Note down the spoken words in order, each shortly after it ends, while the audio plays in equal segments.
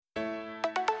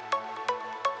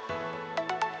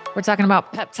We're talking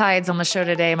about peptides on the show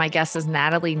today. My guest is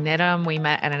NATHALIE NIDDAM. We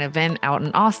met at an event out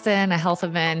in Austin, a health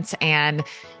event, and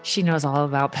she knows all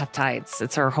about peptides.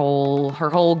 It's her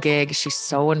whole gig. She's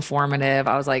so informative.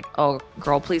 I was like, oh,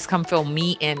 girl, please come fill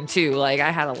me in too. Like,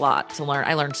 I had a lot to learn.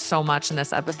 I learned so much in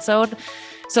this episode.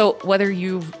 So whether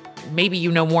maybe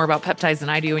you know more about peptides than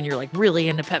I do, and you're like really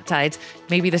into peptides,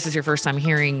 maybe this is your first time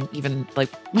hearing even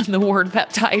like the word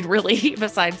peptide really,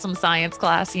 besides some science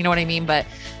class, you know what I mean? But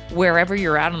wherever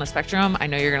you're at on the spectrum, I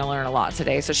know you're going to learn a lot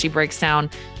today. So she breaks down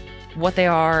what they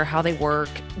are, how they work,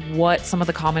 what some of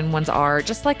the common ones are,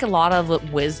 just like a lot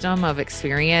of wisdom of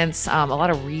experience, a lot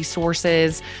of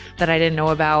resources that I didn't know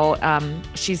about.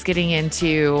 She's getting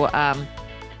into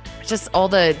just all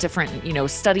the different,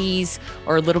 studies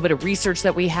or a little bit of research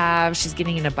that we have. She's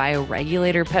getting into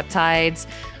bioregulator peptides.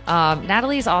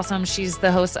 NATHALIE is awesome. She's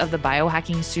the host of the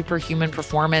Biohacking Superhuman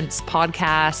Performance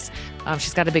podcast.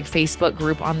 She's got a big Facebook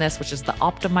group on this, which is the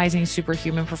Optimizing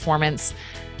Superhuman Performance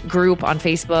group on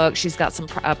Facebook. She's got some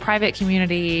private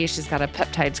community. She's got a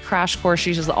peptides crash course.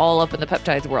 She's just all up in the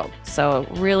peptides world. So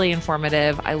really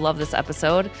informative. I love this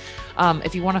episode.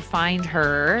 If you want to find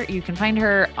her, you can find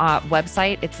her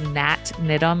website. It's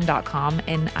natniddam.com,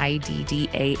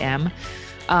 NIDDAM.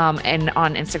 And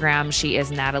on Instagram, she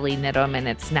is NATHALIE NIDDAM, and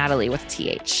it's NATHALIE with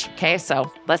TH. Okay,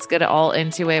 so let's get all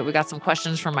into it. We got some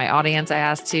questions from my audience I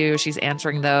asked to. She's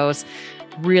answering those.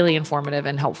 Really informative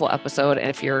and helpful episode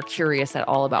if you're curious at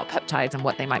all about peptides and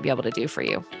what they might be able to do for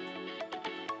you.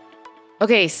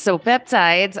 Okay, so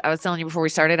peptides, I was telling you before we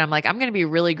started, I'm like, I'm going to be a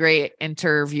really great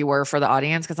interviewer for the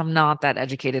audience because I'm not that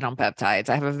educated on peptides.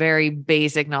 I have a very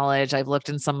basic knowledge. I've looked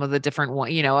in some of the different,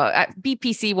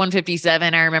 BPC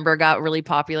 157, I remember got really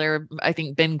popular. I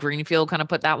think Ben Greenfield kind of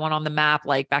put that one on the map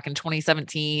like back in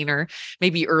 2017 or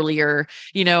maybe earlier,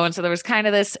 and so there was kind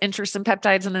of this interest in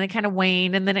peptides and then they kind of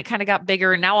waned and then it kind of got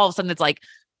bigger. And now all of a sudden it's like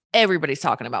everybody's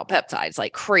talking about peptides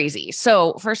like crazy.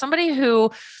 So for somebody who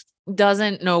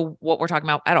doesn't know what we're talking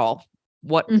about at all,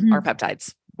 what are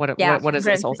peptides? What is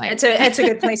this whole thing? It's a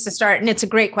good place to start. And it's a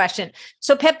great question.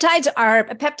 So a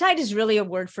peptide is really a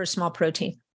word for small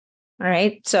protein. All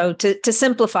right. So to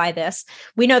simplify this,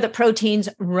 we know that proteins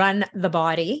run the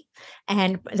body,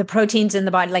 and the proteins in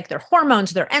the body, like their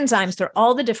hormones, their enzymes, they're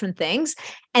all the different things,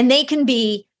 and they can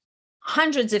be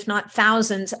hundreds, if not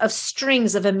thousands, of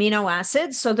strings of amino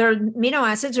acids. So their amino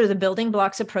acids are the building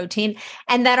blocks of protein,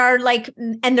 and that are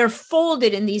and they're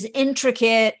folded in these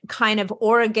intricate kind of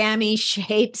origami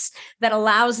shapes that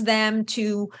allows them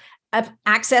to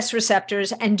access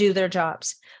receptors and do their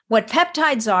jobs. What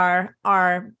peptides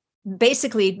are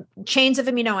basically chains of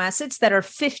amino acids that are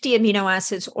 50 amino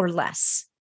acids or less.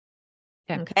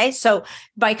 Okay. So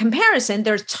by comparison,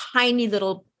 they're tiny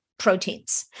little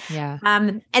proteins. Yeah.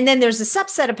 And then there's a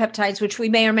subset of peptides, which we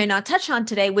may or may not touch on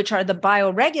today, which are the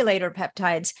bioregulator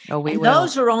peptides.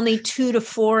 Those are only 2 to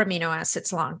 4 amino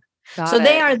acids long.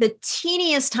 They are the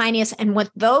tiniest. And what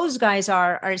those guys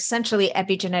are essentially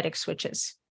epigenetic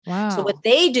switches. Wow. So what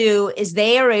they do is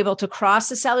they are able to cross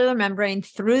the cellular membrane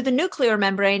through the nuclear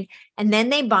membrane, and then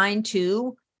they bind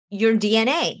to your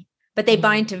DNA. But they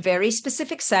bind to very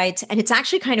specific sites. And it's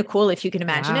actually kind of cool if you can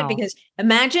imagine it, because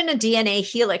imagine a DNA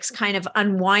helix kind of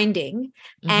unwinding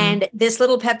and this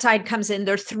little peptide comes in,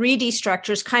 their 3D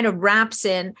structures kind of wraps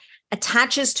in,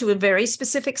 attaches to a very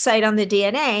specific site on the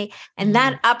DNA, and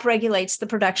that upregulates the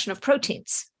production of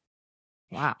proteins.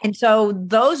 Wow. And so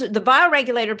the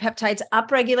bioregulator peptides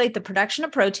upregulate the production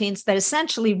of proteins that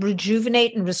essentially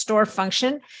rejuvenate and restore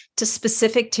function to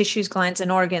specific tissues, glands, and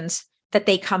organs that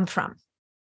they come from.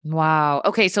 Wow.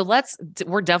 Okay. So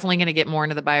we're definitely going to get more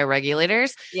into the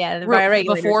bioregulators. Yeah. The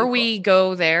bioregulators. Before we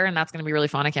go there, and that's going to be really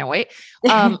fun. I can't wait.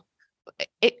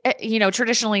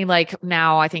 Traditionally, like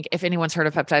now, I think if anyone's heard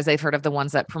of peptides, they've heard of the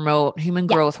ones that promote human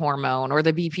growth hormone or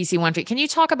the BPC 150. Can you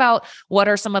talk about what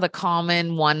are some of the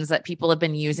common ones that people have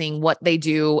been using, what they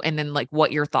do, and then like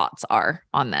what your thoughts are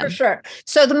on them? For sure.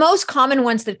 So the most common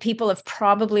ones that people have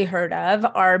probably heard of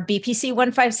are BPC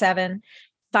 157,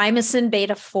 thymosin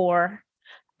beta 4,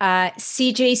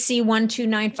 CJC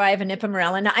 1295, and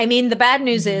ipamorelin. I mean, the bad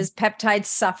news is peptides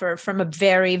suffer from a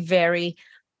very, very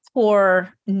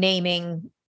poor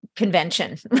naming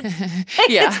convention.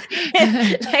 Yeah.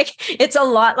 It's a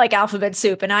lot like alphabet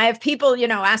soup. And I have people,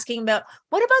 asking about,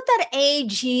 what about that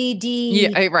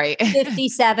AGD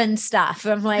 57 stuff?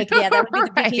 I'm like, yeah, that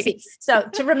would be the BPC. So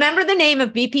to remember the name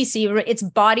of BPC, it's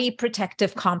body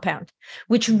protective compound,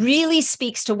 which really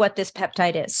speaks to what this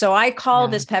peptide is. So I call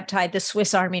this peptide the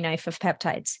Swiss Army knife of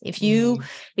peptides. If you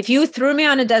threw me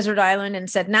on a desert island and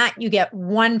said, Nat, you get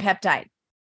one peptide,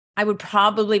 I would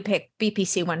probably pick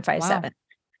BPC 157. Wow.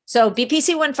 So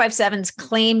BPC 157's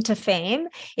claim to fame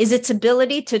is its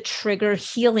ability to trigger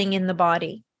healing in the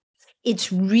body. It's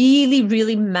really,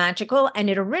 really magical, and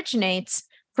it originates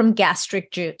from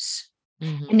gastric juice.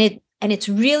 Mm-hmm. And it's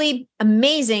really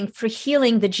amazing for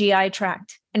healing the GI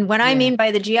tract. And what I mean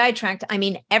by the GI tract, I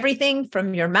mean everything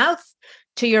from your mouth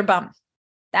to your bum.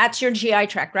 That's your GI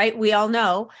tract, right? We all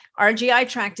know our GI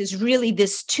tract is really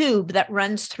this tube that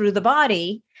runs through the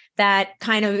body that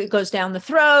kind of goes down the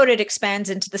throat, it expands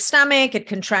into the stomach, it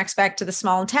contracts back to the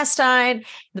small intestine,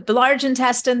 the large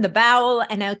intestine, the bowel,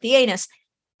 and out the anus.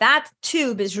 That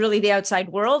tube is really the outside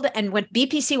world. And what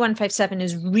BPC 157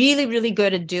 is really, really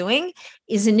good at doing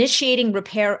is initiating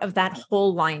repair of that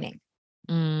whole lining.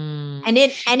 And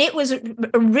it was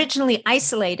originally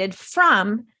isolated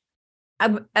from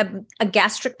a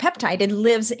gastric peptide. It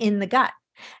lives in the gut.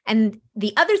 And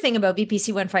the other thing about BPC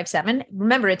 157,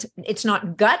 remember, it's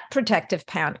not gut protective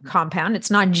compound.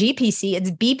 It's not GPC, it's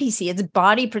BPC, it's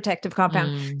body protective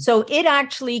compound. So it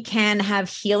actually can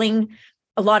have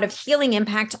a lot of healing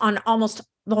impact on almost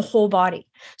the whole body.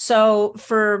 So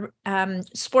for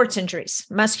sports injuries,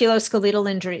 musculoskeletal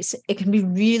injuries, it can be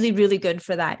really, really good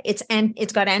for that.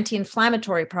 It's got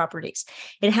anti-inflammatory properties.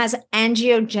 It has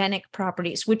angiogenic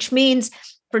properties, which means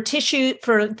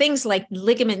for things like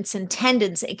ligaments and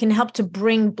tendons, it can help to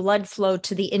bring blood flow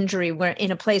to the injury where in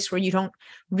a place where you don't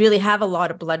really have a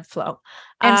lot of blood flow.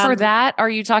 And for that, are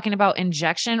you talking about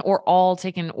injection or all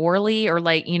taken orally, or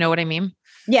like, you know what I mean?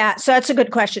 Yeah, so that's a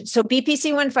good question. So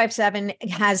BPC 157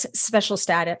 has special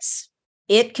status.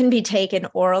 It can be taken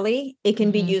orally. It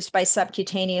can be used by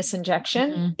subcutaneous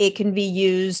injection. It can be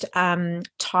used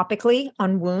topically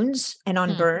on wounds and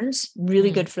on burns.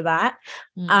 Really good for that.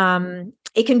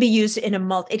 It can be used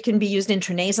it can be used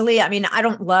intranasally. I mean, I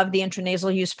don't love the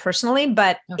intranasal use personally,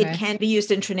 but it can be used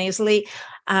intranasally.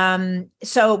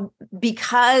 So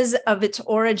because of its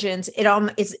origins,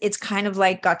 it's kind of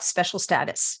like got special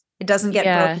status. It doesn't get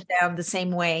broken down the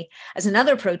same way as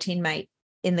another protein might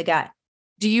in the gut.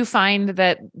 Do you find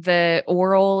that the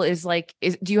oral is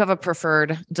do you have a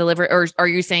preferred delivery, or are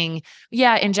you saying,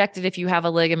 inject it if you have a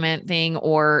ligament thing,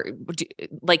 or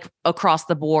like across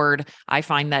the board? I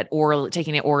find that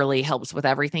taking it orally helps with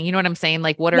everything. You know what I'm saying?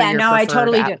 Like, what are your I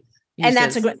totally do.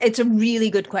 Uses? And it's a really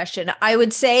good question. I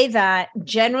would say that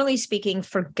generally speaking,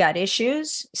 for gut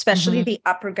issues, especially the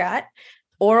upper gut,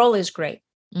 oral is great.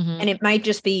 And it might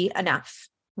just be enough,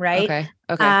 right?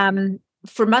 Okay.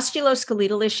 For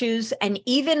musculoskeletal issues, and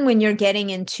even when you're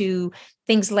getting into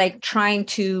things like trying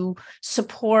to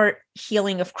support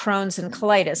healing of Crohn's and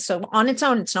colitis. So on its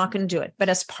own, it's not going to do it, but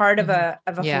as part of a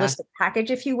holistic package,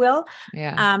 if you will,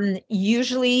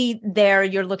 usually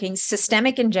you're looking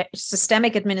systemic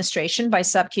administration by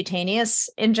subcutaneous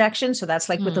injection. So that's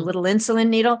like with a little insulin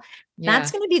needle. That's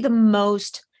going to be the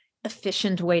most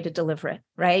efficient way to deliver it,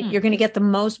 right? You're going to get the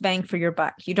most bang for your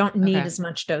buck. You don't need as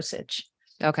much dosage.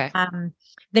 Okay.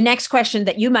 The next question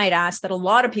that you might ask, that a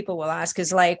lot of people will ask,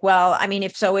 is like, well, I mean,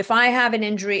 if I have an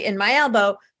injury in my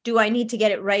elbow, do I need to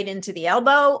get it right into the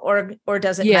elbow, or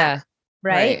does it matter?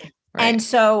 Right? And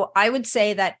so I would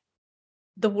say that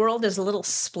the world is a little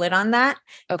split on that.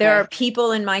 There are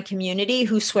people in my community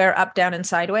who swear up, down, and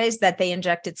sideways that they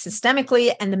inject it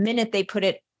systemically, and the minute they put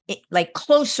it like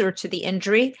closer to the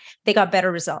injury, they got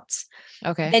better results.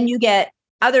 Then you get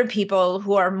other people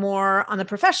who are more on the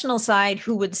professional side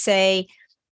who would say,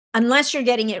 unless you're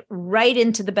getting it right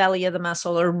into the belly of the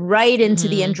muscle or right into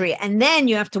the injury, and then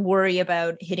you have to worry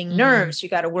about hitting nerves, you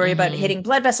got to worry about hitting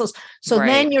blood vessels. So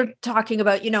then you're talking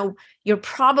about, you're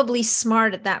probably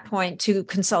smart at that point to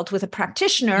consult with a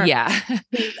practitioner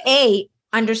who A,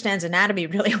 understands anatomy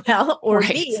really well, or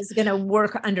B, is going to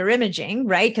work under imaging,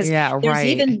 right? Because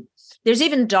there's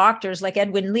even doctors like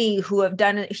Edwin Lee who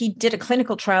he did a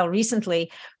clinical trial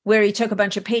recently where he took a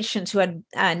bunch of patients who had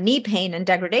knee pain and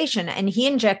degradation, and he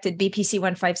injected BPC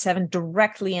 157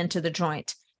 directly into the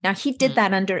joint. Now he did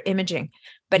that under imaging,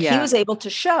 but he was able to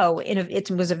show it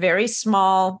was a very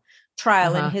small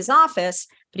trial in his office,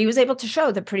 but he was able to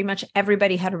show that pretty much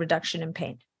everybody had a reduction in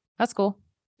pain. That's cool.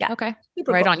 Yeah. Okay.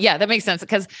 Super right cool. on. Yeah, that makes sense.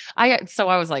 Because I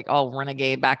was like all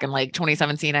renegade back in like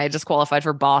 2017. I had just qualified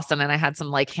for Boston and I had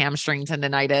some like hamstring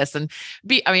tendonitis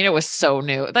it was so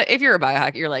new. But if you're a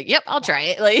biohacker, you're like, yep, I'll try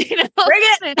it. Like, Bring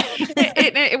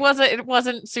it. It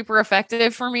wasn't super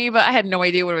effective for me, but I had no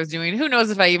idea what I was doing. Who knows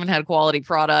if I even had quality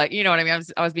product? You know what I mean?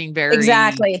 I was being very rogue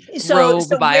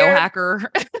biohacker.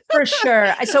 For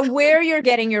sure. So where you're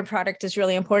getting your product is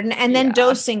really important. And then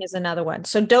dosing is another one.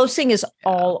 So dosing is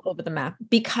all over the map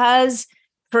because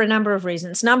for a number of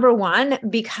reasons. Number one,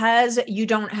 because you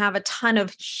don't have a ton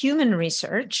of human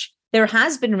research There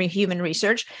has been human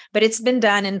research, but it's been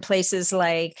done in places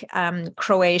like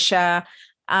Croatia.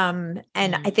 And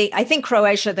I think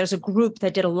Croatia, there's a group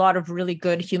that did a lot of really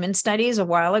good human studies a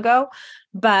while ago,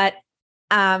 but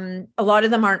a lot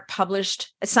of them aren't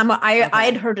published. I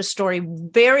had heard a story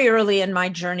very early in my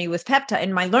journey with peptide,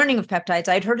 in my learning of peptides.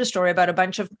 I'd heard a story about a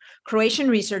bunch of Croatian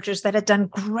researchers that had done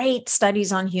great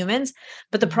studies on humans,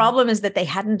 but the problem is that they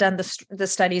hadn't done the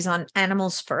studies on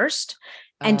animals first.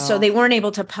 And so they weren't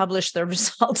able to publish the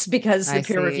results because the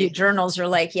peer-reviewed journals are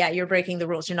like, yeah, you're breaking the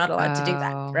rules. You're not allowed to do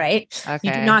that, right? Okay.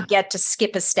 You do not get to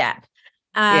skip a step.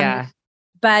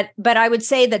 But I would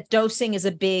say that dosing is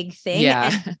a big thing.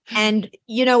 Yeah. And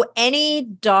any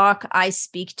doc I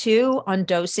speak to on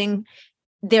dosing,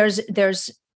 there's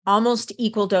almost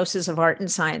equal doses of art and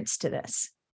science to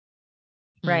this.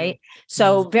 Right.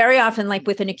 So very often, like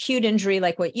with an acute injury,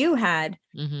 like what you had,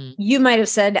 you might have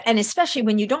said, and especially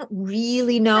when you don't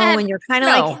really know, and you're kind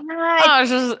of about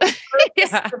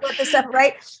this stuff,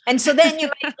 right? And so then you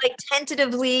might like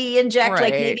tentatively inject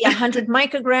like maybe 100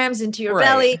 micrograms into your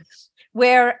belly,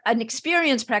 where an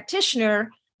experienced practitioner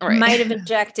might have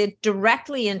injected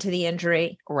directly into the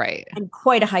injury, and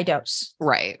quite a high dose.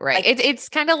 Like, it's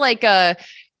kind of like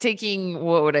taking,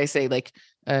 what would I say, like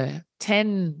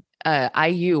 10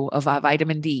 IU of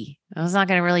vitamin D. That's not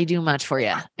going to really do much for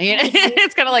you.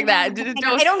 It's kind of like that.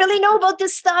 I don't really know about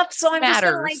this stuff, so I'm just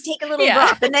going to like take a little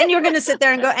drop, and then you're going to sit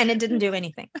there and go, and it didn't do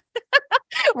anything.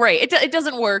 It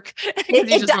doesn't work. You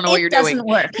just don't know what you're doing. It doesn't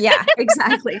work. Yeah,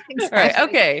 exactly. Right.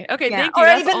 Okay. Yeah. Thank you. Or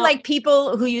even like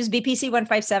people who use BPC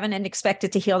 157 and expect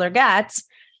it to heal their guts,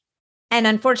 and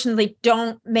unfortunately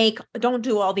don't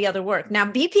do all the other work. Now,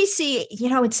 BPC,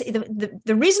 it's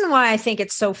the reason why I think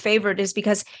it's so favored is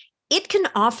because it can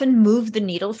often move the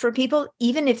needle for people,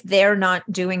 even if they're not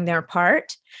doing their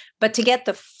part. But to get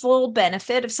the full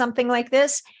benefit of something like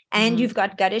this, and you've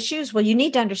got gut issues, well, you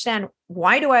need to understand,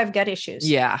 why do I have gut issues?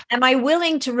 Yeah. Am I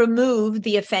willing to remove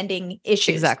the offending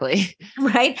issues? Exactly.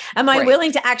 Right? Am I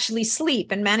willing to actually sleep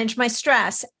and manage my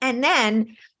stress? And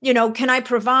then, can I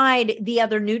provide the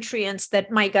other nutrients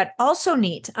that my gut also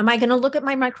needs? Am I going to look at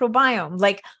my microbiome?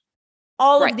 Like,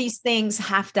 all of these things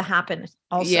have to happen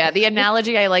also. Yeah. The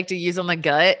analogy I like to use on the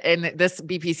gut, and this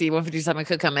BPC 157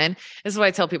 could come in. This is what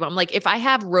I tell people. I'm like, if I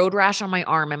have road rash on my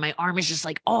arm and my arm is just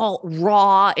like all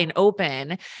raw and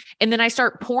open, and then I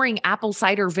start pouring apple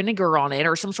cider vinegar on it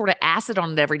or some sort of acid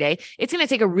on it every day, it's going to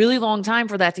take a really long time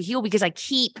for that to heal because I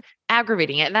keep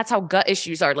aggravating it. And that's how gut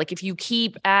issues are. Like if you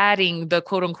keep adding the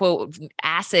quote unquote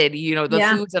acid,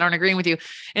 the foods that aren't agreeing with you.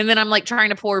 And then I'm like trying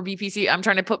to pour BPC, I'm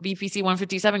trying to put BPC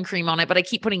 157 cream on it, but I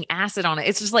keep putting acid on it.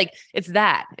 It's just like, it's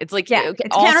that. It's like,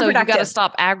 it's also you got to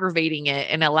stop aggravating it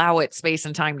and allow it space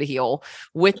and time to heal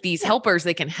with these helpers.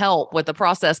 They can help with the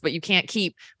process, but you can't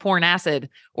keep pouring acid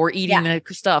or eating the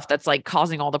stuff that's like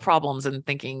causing all the problems and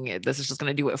thinking this is just going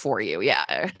to do it for you.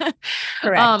 Yeah.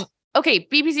 Correct. Okay.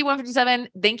 BPC 157.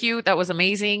 Thank you. That was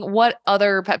amazing. What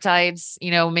other peptides,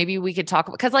 maybe we could talk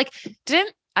about, cause like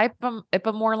didn't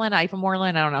ipamorelin, I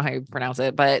don't know how you pronounce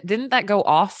it, but didn't that go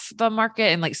off the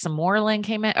market and like Samorelin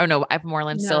came in? Oh no,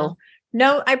 ipamorelin still.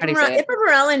 No,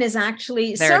 ipamorelin is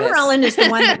actually, Samorelin is the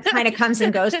one that kind of comes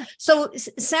and goes. So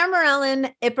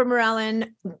Samorelin,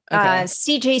 ipamorelin,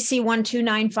 CJC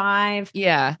 1295.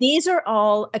 Yeah. These are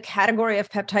all a category of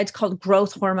peptides called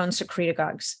growth hormone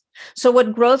secretagogues. So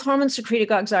what growth hormone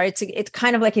secretagogues are, it's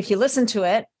kind of like, if you listen to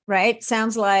it, right,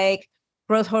 sounds like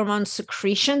growth hormone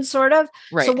secretion, sort of.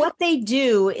 Right. So what they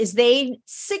do is they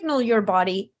signal your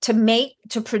body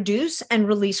to produce and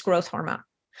release growth hormone.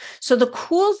 So the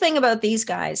cool thing about these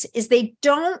guys is they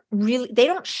don't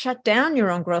shut down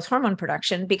your own growth hormone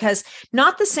production, because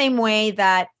not the same way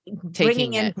that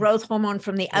bringing in growth hormone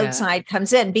from the outside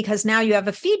comes in, because now you have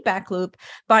a feedback loop.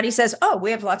 Body says, oh, we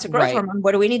have lots of growth hormone.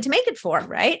 What do we need to make it for?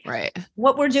 Right.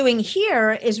 What we're doing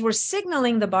here is we're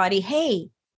signaling the body, hey,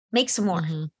 make some more.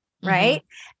 Right.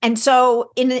 And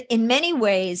so in many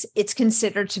ways, it's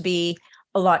considered to be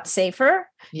a lot safer.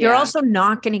 You're also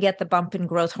not going to get the bump in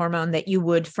growth hormone that you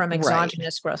would from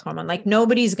exogenous growth hormone. Like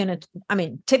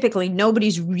typically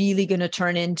nobody's really going to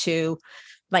turn into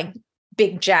like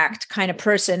big jacked kind of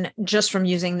person just from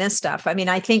using this stuff. I mean,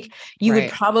 I think you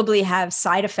would probably have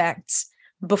side effects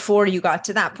before you got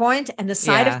to that point. And the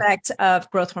side effects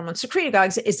of growth hormone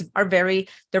secretagogues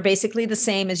they're basically the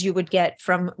same as you would get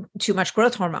from too much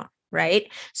growth hormone,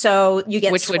 right? So you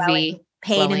get swelling,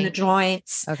 pain in the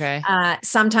joints. Okay.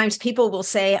 Sometimes people will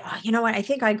say, oh, you know what? I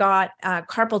think I got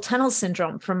carpal tunnel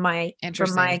syndrome from my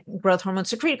growth hormone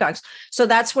secretagogues. So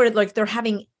that's where like they're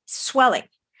having swelling.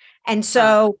 And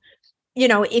so,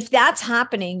 if that's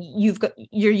happening,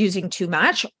 you're using too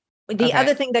much. The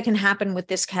other thing that can happen with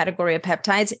this category of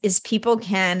peptides is people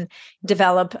can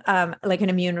develop like an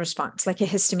immune response, like a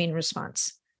histamine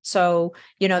response. So,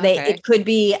 it could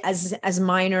be as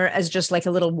minor as just like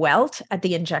a little welt at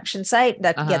the injection site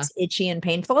that gets itchy and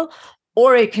painful,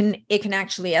 or it can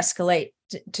actually escalate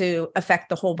to affect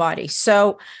the whole body.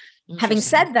 So having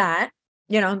said that,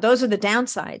 those are the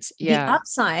downsides. The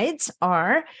upsides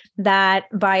are that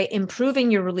by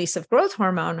improving your release of growth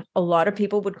hormone, a lot of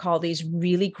people would call these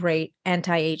really great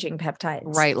anti-aging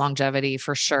peptides. Right. Longevity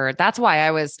for sure. That's why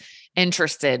I was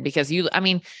interested, because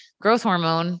growth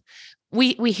hormone,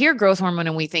 we hear growth hormone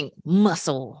and we think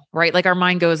muscle, right? Like our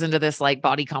mind goes into this like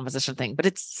body composition thing, but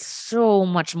it's so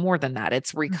much more than that.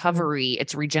 It's recovery,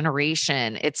 it's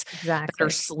regeneration, it's better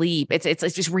sleep. It's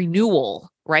just renewal,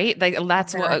 right? Like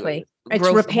that's what it's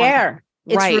repair.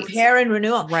 It's repair and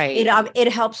renewal. Right.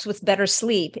 It helps with better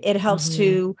sleep. It helps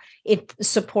it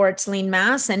supports lean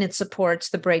mass, and it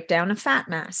supports the breakdown of fat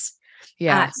mass.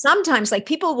 Yeah. Sometimes like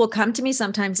people will come to me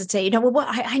sometimes and say,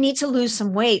 I need to lose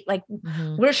some weight. Like,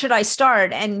 where should I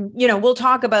start? And, we'll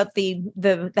talk about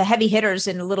the heavy hitters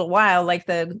in a little while, like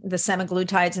the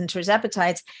semaglutides and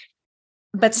tirzepatides.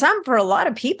 But for a lot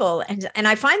of people, and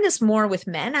I find this more with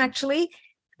men, actually,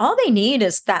 all they need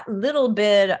is that little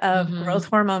bit of growth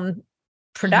hormone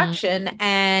production,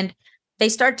 and they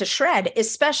start to shred,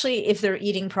 especially if they're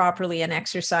eating properly and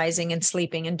exercising and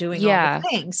sleeping and doing all the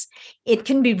things. It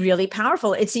can be really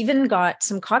powerful. It's even got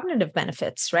some cognitive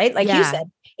benefits, right? Like you said,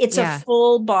 it's a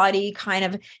full body kind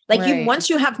of like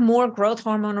once you have more growth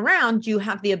hormone around, you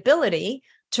have the ability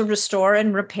to restore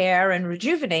and repair and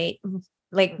rejuvenate,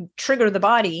 like trigger the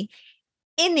body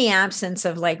in the absence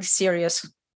of like serious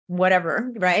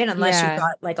whatever, right? Unless you've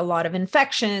got like a lot of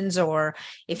infections, or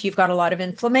if you've got a lot of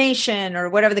inflammation, or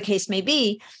whatever the case may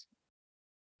be.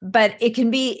 But that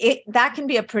can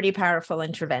be a pretty powerful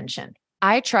intervention.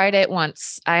 I tried it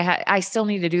once. I still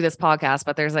need to do this podcast,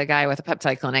 but there's a guy with a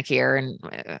peptide clinic here, and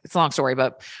it's a long story,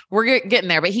 but we're getting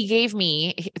there. But he gave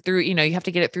me through, you have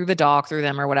to get it through the doc, through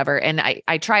them or whatever. And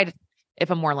I tried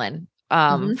Ipamorelin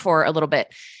for a little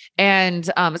bit. And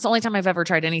it's the only time I've ever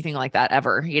tried anything like that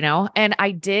ever, and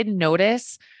I did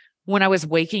notice when I was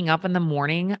waking up in the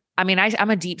morning, I'm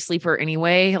a deep sleeper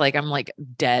anyway. Like I'm like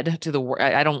dead to the world.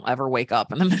 I don't ever wake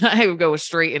up, and then I would go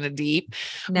straight into deep.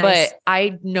 Nice. But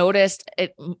I noticed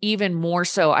it even more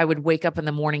so. I would wake up in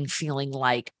the morning feeling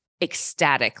like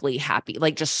ecstatically happy,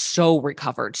 like just so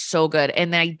recovered, so good.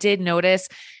 And then I did notice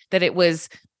that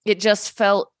it just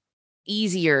felt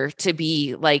easier to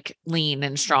be like lean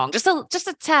and strong, just a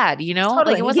tad, Totally.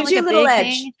 Like it wasn't like a big edge.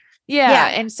 thing. Yeah.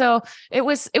 And so it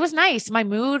was nice. My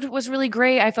mood was really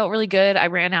great. I felt really good. I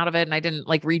ran out of it and I didn't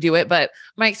like redo it, but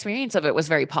my experience of it was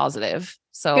very positive.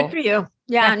 So good for you.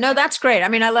 Yeah. No, that's great.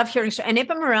 I love hearing. And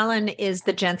Ipamorelin is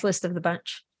the gentlest of the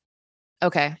bunch.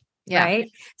 Okay. Yeah.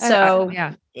 Right. So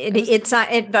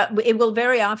it will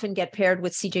very often get paired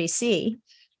with CJC.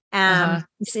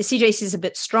 CJC is a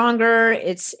bit stronger.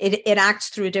 It acts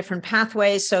through a different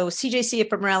pathway. So CJC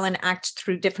Ipamorelin acts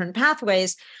through different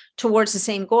pathways towards the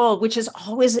same goal, which is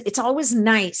it's always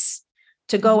nice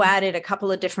to go at it a couple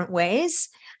of different ways.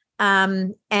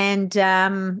 And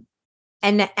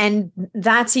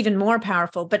that's even more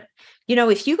powerful. But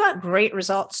if you got great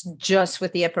results just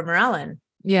with the Ipamorelin,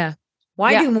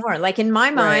 why do more? Like in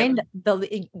my mind,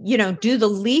 do the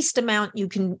least amount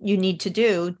you need to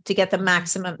do to get the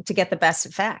maximum, to get the best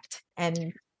effect.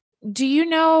 And do you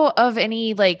know of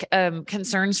any like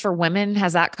concerns for women?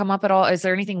 Has that come up at all? Is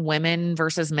there anything women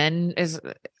versus men? Is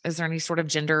there any sort of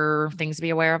gender things to be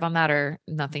aware of on that, or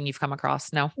nothing you've come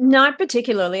across? No, not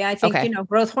particularly. I think,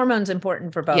 growth hormone's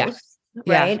important for both.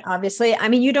 Right. Obviously.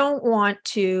 You don't want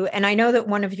to, and I know that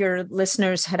one of your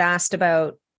listeners had asked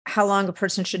about how long a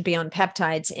person should be on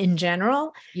peptides in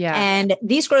general. Yeah. And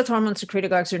these growth hormone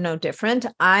secretagogues are no different.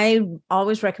 I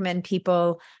always recommend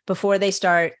people before they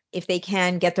start, if they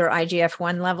can, get their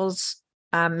IGF-1 levels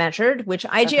measured, which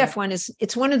IGF-1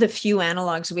 it's one of the few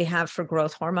analogs we have for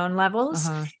growth hormone levels.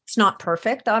 It's not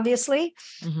perfect, obviously.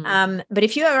 But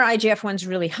if your IGF-1 is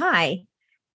really high,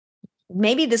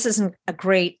 maybe this isn't a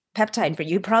great peptide for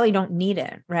you. You probably don't need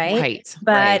it, right?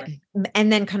 But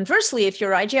and then conversely, if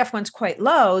your IGF-1 is quite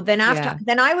low, then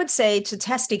then I would say to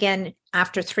test again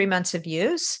after 3 months of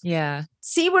use. Yeah.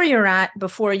 See where you're at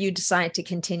before you decide to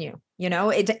continue.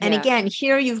 And again,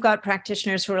 here you've got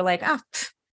practitioners who are like, at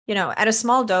a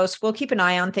small dose, we'll keep an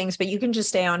eye on things, but you can just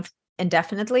stay on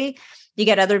indefinitely. You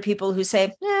get other people who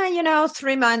say,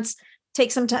 3 months,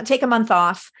 take some time, take a month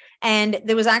off. And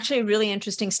there was actually a really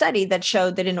interesting study that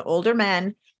showed that in older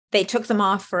men, they took them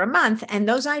off for a month and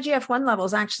those IGF-1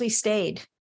 levels actually stayed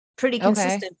pretty Okay.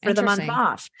 consistent for the month Interesting.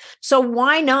 off. So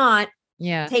why not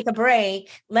Yeah. take a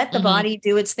break, let the body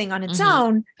do its thing on its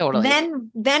own, Totally.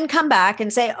 then come back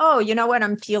and say, oh, you know what?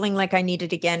 I'm feeling like I need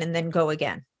it again, and then go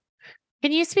again.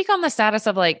 Can you speak on the status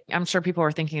of, like, I'm sure people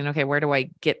are thinking, okay, where do I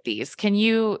get these? Can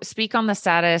you speak on the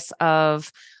status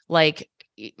of, like,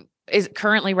 is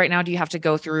currently right now, do you have to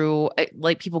go through,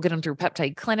 like, people get them through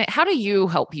peptide clinic? How do you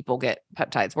help people get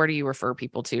peptides? Where do you refer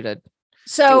people to do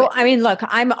So, it? I mean, look,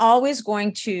 I'm always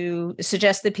going to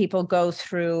suggest that people go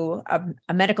through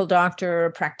a medical doctor,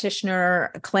 a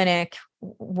practitioner, a clinic,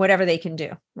 whatever they can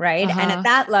do, right? And at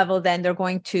that level, then they're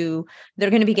going to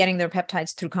be getting their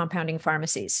peptides through compounding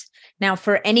pharmacies. Now,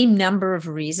 for any number of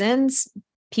reasons,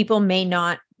 people may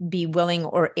not be willing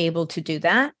or able to do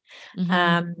that.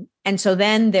 And so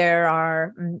then there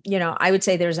are, I would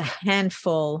say there's a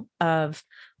handful of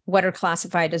what are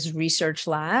classified as research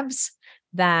labs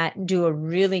that do a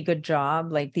really good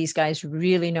job. Like, these guys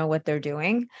really know what they're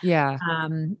doing. Yeah.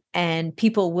 And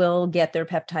people will get their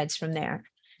peptides from there.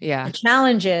 Yeah. The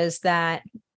challenge is that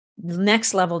the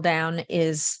next level down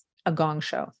is a gong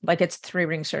show. Like, it's a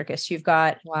 3-ring circus. You've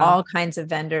got all kinds of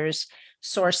vendors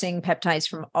sourcing peptides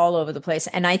from all over the place.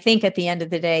 And I think at the end of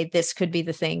the day, this could be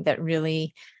the thing that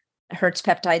really hurts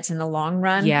peptides in the long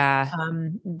run. Yeah.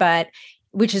 But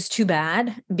which is too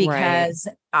bad, because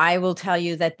I will tell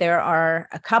you that there are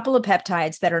a couple of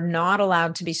peptides that are not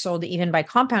allowed to be sold even by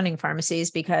compounding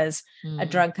pharmacies, because a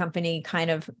drug company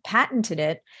kind of patented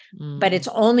it, but it's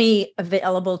only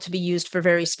available to be used for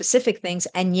very specific things.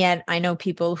 And yet I know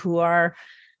people who are,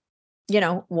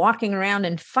 walking around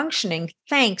and functioning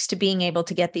thanks to being able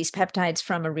to get these peptides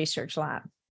from a research lab.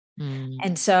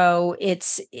 And so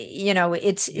it's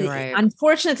right.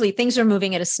 Unfortunately, things are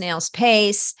moving at a snail's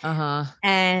pace.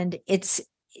 And it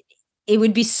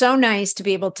would be so nice to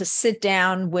be able to sit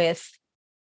down with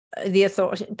the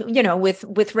authority,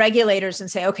 with regulators and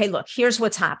say, okay, look, here's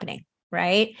what's happening,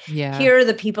 right? Yeah. Here are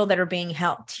the people that are being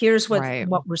helped. Here's what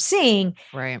we're seeing.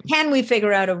 Right. Can we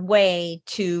figure out a way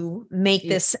to make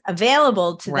this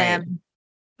available to them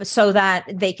so that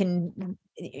they can,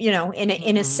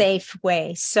 in a safe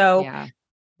way? So,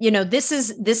 this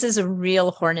is a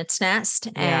real hornet's nest,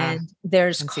 and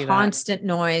there's constant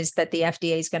noise that the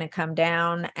FDA is going to come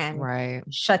down and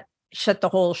shut the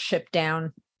whole ship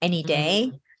down any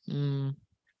day.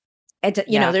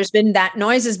 There's been that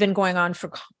noise has been going on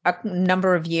for a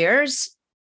number of years.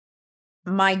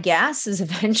 My guess is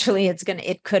eventually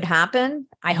it could happen.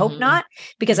 I hope not,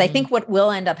 because I think what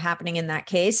will end up happening in that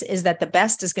case is that the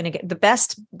biggest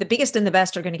and the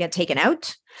best are going to get taken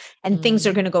out, and things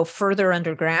are going to go further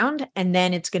underground. And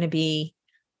then it's going to be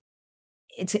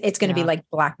like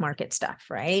black market stuff.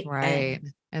 Right.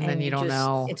 And then you don't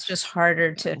know. It's just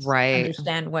harder to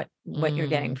understand what you're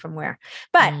getting from where.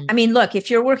 But I mean, look, if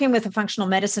you're working with a functional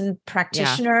medicine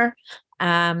practitioner,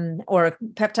 or a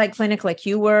peptide clinic like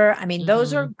you were, I mean,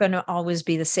 those are going to always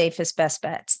be the safest, best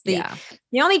bets. The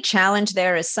only challenge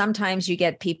there is sometimes you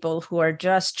get people who are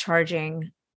just charging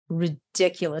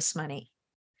ridiculous money.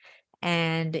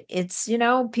 And it's,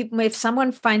 people, if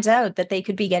someone finds out that they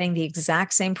could be getting the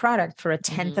exact same product for a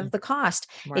 10th of the cost,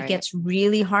 it gets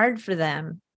really hard for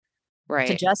them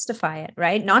to justify it.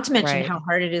 Right. Not to mention how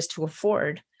hard it is to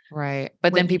afford. Right.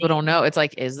 But then people don't know. It's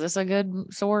like, is this a good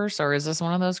source, or is this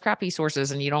one of those crappy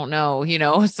sources? And you don't know,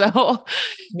 so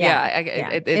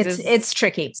it's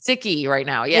tricky. Sticky right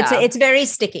now. Yeah. It's very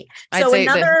sticky. So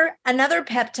another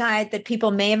peptide that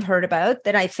people may have heard about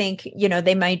that I think,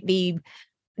 they might be,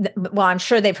 well, I'm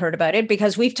sure they've heard about it,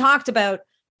 because we've talked about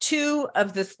two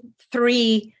of the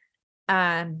three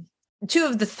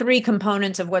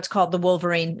components of what's called the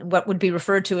Wolverine, what would be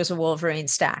referred to as a Wolverine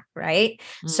stack, right?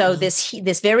 So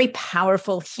this very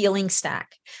powerful healing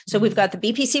stack. So we've got the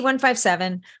BPC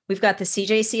 157, we've got the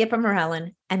CJC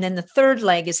ipamorelin, and then the third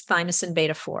leg is thymosin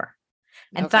beta 4.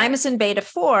 And thymosin beta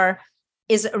 4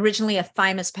 is originally a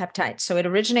thymus peptide. So it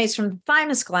originates from the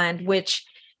thymus gland, which,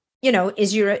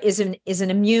 is an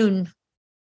immune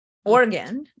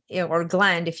organ, or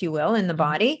gland, if you will, in the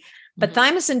body. But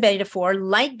thymosin beta 4,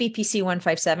 like BPC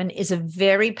 157, is a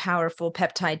very powerful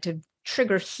peptide to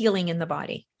trigger healing in the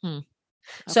body.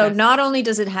 So not only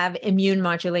does it have immune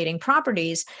modulating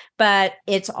properties, but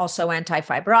it's also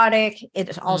antifibrotic.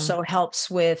 It also helps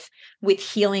with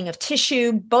healing of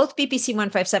tissue. Both BPC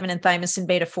 157 and thymosin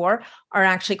beta 4 are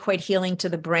actually quite healing to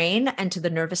the brain and to the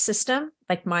nervous system,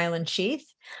 like myelin sheath.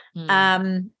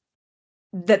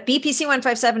 The BPC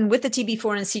 157 with the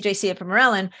TB4 and CJC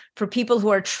ipamorelin, for people who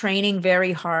are training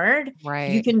very hard,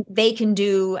 they can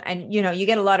do, and you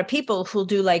get a lot of people who'll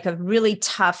do like a really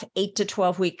tough 8 to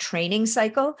 12 week training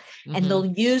cycle, and they'll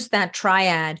use that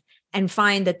triad and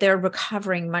find that they're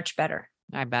recovering much better.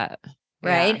 I bet.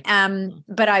 Right. Yeah.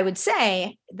 But I would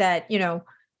say that,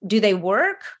 do they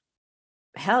work?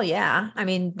 Hell yeah. I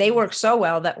mean, they work so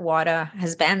well that WADA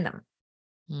has banned them.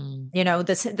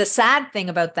 The sad thing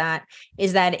about that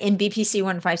is that in BPC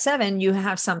 157, you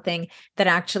have something that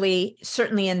actually,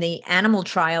 certainly in the animal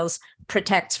trials,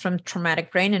 protects from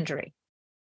traumatic brain injury.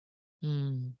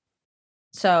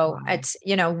 So it's,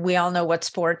 we all know what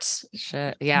sports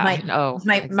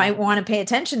might want to pay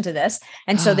attention to this.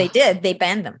 And so they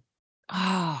banned them.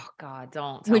 Oh God,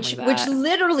 don't tell me that. Which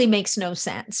literally makes no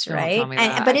sense. Right.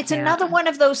 But it's another one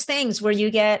of those things where you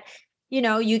get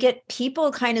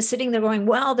people kind of sitting there going,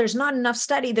 well, there's not enough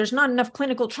study. There's not enough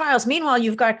clinical trials. Meanwhile,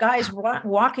 you've got guys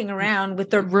walking around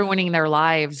with their ruining their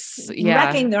lives,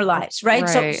 wrecking their lives.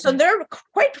 Right. So they're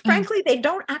quite frankly, they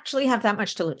don't actually have that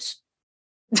much to lose.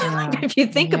 If you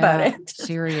think about it.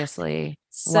 Seriously.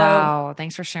 Wow.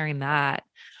 Thanks for sharing that.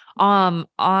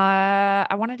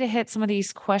 I wanted to hit some of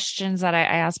these questions that I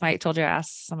asked I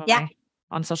asked some of my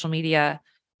on social media.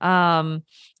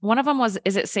 One of them was,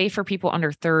 is it safe for people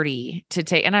under 30 to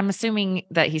take, and I'm assuming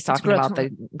that he's talking about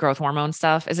the growth hormone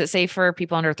stuff. Is it safe for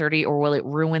people under 30, or will it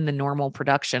ruin the normal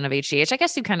production of HGH? I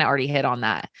guess you kind of already hit on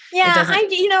that. Yeah.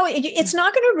 It's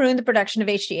not going to ruin the production of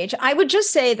HGH. I would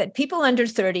just say that people under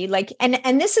 30,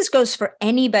 and this goes for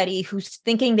anybody who's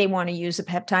thinking they want to use a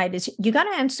peptide, is you got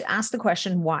to ask the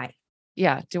question, why?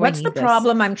 Yeah. What's the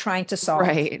problem I'm trying to solve?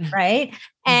 Right.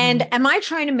 And am I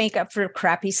trying to make up for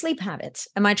crappy sleep habits?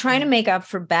 Am I trying to make up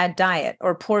for bad diet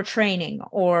or poor training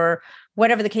or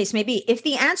whatever the case may be? If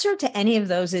the answer to any of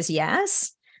those is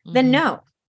yes, then no,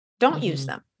 don't use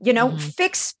them.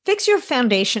 Fix your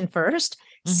foundation first,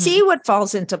 see what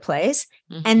falls into place.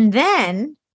 And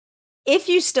then if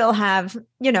you still have,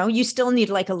 you still need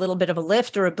like a little bit of a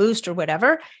lift or a boost or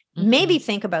whatever, maybe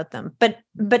think about them.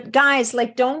 But guys,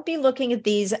 don't be looking at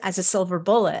these as a silver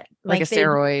bullet. Like a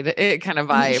steroid kind of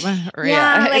vibe.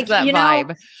 Yeah. It's that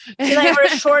vibe. Or a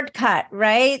shortcut,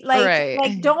 right?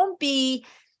 Don't be,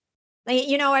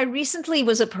 I recently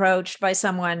was approached by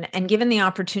someone and given the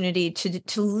opportunity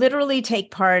to literally take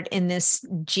part in this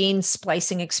gene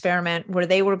splicing experiment where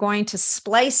they were going to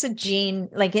splice a gene,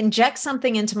 inject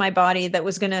something into my body that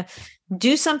was going to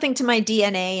do something to my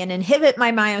DNA and inhibit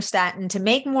my myostatin to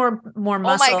make more muscle.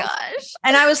 Oh my gosh.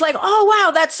 And I was like, oh,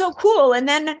 wow, that's so cool. And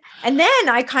then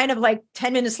I kind of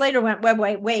 10 minutes later went,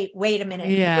 wait a minute.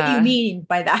 Yeah. What do you mean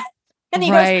by that? And he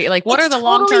goes, what are the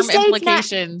long-term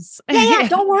implications? Yeah,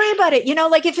 don't worry about it.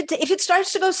 If it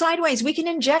starts to go sideways, we can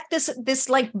inject this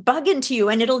bug into you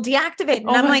and it'll deactivate.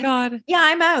 And I'm like, God. Yeah,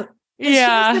 I'm out.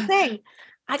 Here's the thing.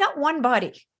 I got one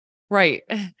body. Right.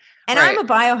 And I'm a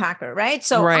biohacker, right?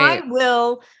 So I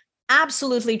will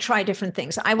absolutely try different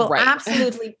things. I will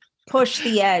absolutely push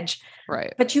the edge.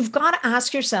 Right. But you've got to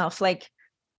ask yourself,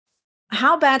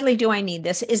 how badly do I need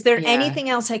this? Is there anything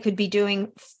else I could be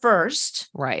doing first?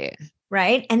 Right.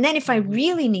 Right. And then if I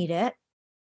really need it,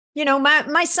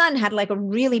 my son had a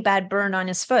really bad burn on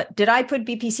his foot. Did I put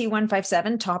BPC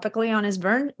 157 topically on his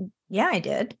burn? Yeah, I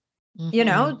did,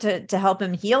 to help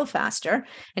him heal faster.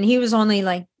 And he was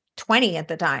only 20 at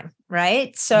the time.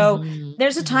 Right. So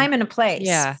there's a time and a place.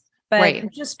 Yeah.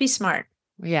 But just be smart.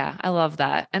 Yeah, I love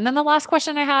that. And then the last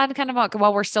question I had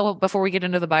before we get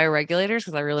into the bioregulators,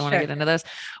 because I really want to get into this,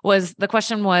 was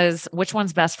which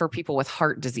one's best for people with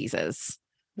heart diseases?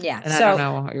 Yeah. And I don't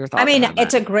know your thoughts.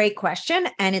 It's a great question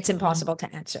and it's impossible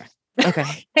to answer.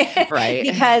 Okay. Right.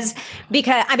 because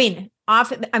BPC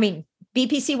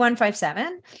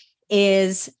 157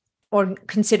 is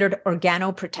considered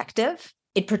organoprotective.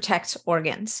 It protects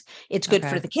organs. It's good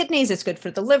for the kidneys. It's good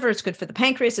for the liver. It's good for the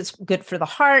pancreas. It's good for the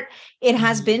heart. It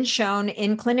has been shown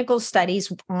in clinical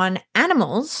studies on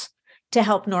animals to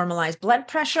help normalize blood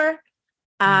pressure.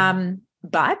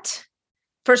 But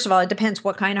first of all, it depends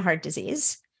what kind of heart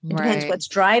disease. It depends what's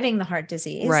driving the heart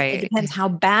disease. It depends how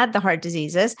bad the heart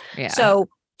disease is. Yeah. So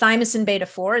thymosin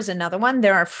beta-4 is another one.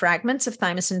 There are fragments of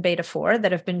thymosin beta-4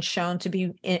 that have been shown to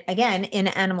be, again, in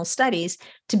animal studies,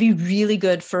 to be really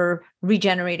good for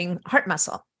regenerating heart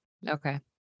muscle. Okay.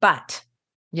 But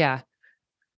I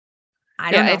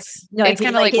don't know. It's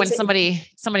kind of when somebody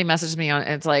messaged me on,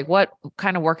 it's what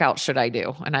kind of workout should I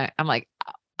do? And I'm like,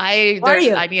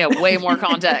 I need way more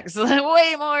context, way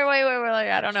more.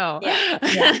 I don't know.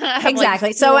 Yeah.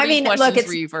 Exactly. So, look,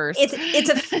 it's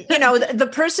the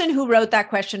person who wrote that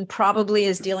question probably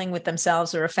is dealing with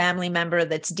themselves or a family member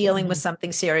that's dealing with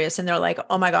something serious. And they're like,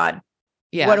 oh my God,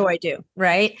 what do I do?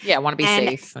 Right. Yeah. I want to be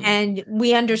safe. And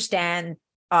we understand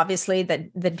obviously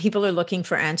that people are looking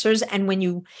for answers. And when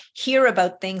you hear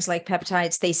about things like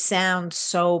peptides, they sound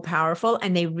so powerful,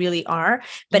 and they really are.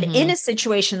 But in a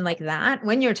situation like that,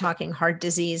 when you're talking heart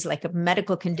disease, like a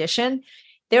medical condition,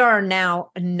 there are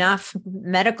now enough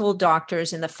medical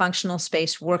doctors in the functional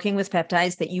space working with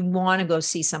peptides that you want to go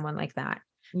see someone like that.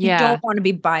 You don't want to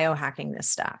be biohacking this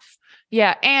stuff.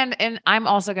 Yeah. And I'm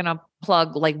also going to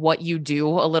plug like what you do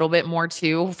a little bit more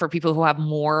too, for people who have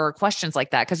more questions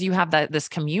like that. Cause you have this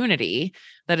community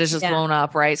that is just blown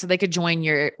up, right? So they could join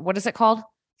what is it called?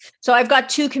 So I've got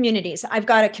two communities. I've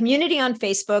got a community on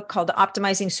Facebook called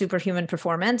Optimizing Superhuman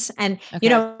Performance. And,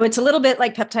 it's a little bit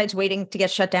like peptides waiting to get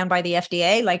shut down by the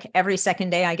FDA. Like every second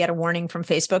day I get a warning from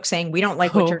Facebook saying, we don't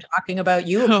like what you're talking about.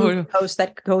 You approved a post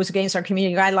that goes against our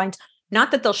community guidelines. Not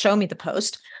that they'll show me the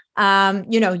post.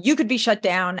 You could be shut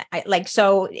down.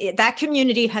 That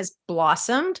community has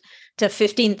blossomed to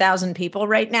 15,000 people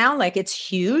right now. Like it's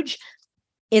huge.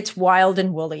 It's wild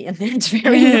and woolly, and it's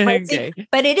very noisy,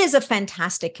 but it is a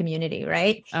fantastic community,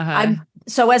 right?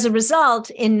 So as a result,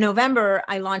 in November,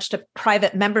 I launched a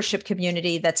private membership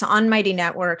community that's on Mighty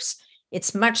Networks.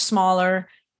 It's much smaller.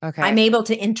 I'm able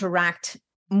to interact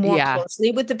more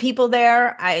closely with the people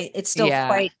there. It's still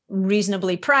quite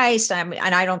reasonably priced. And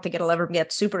I don't think it'll ever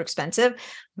get super expensive,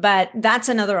 but that's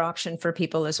another option for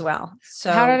people as well. So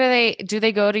how do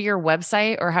they go to your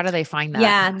website, or how do they find that?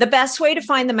 Yeah. The best way to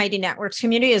find the Mighty Networks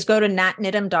community is go to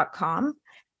nathniddam.com.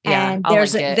 And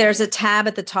there's a tab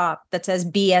at the top that says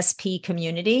BSP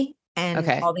community, and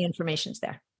all the information's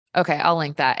there. Okay. I'll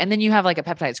link that. And then you have like a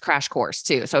peptides crash course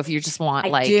too. So if you just want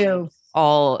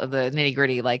all of the nitty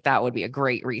gritty, like that would be a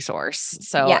great resource.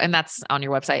 So, and that's on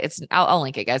your website. I'll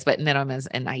link it, guys, but Niddam is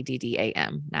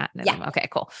NIDDAM, not Niddam. Yeah. Okay,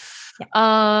 cool.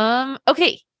 Yeah.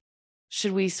 Okay.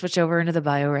 Should we switch over into the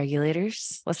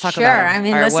bioregulators? Let's talk about I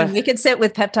mean, listen, we could sit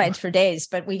with peptides for days,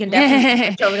 but we can definitely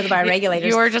switch over to the bioregulators.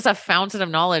 You are just a fountain of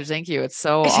knowledge. Thank you. It's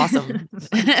so awesome.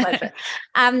 Pleasure.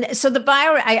 So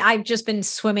I've just been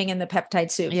swimming in the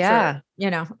peptide soup for,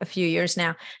 a few years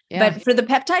now. Yeah. But for the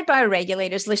peptide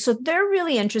bioregulators, so they're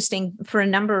really interesting for a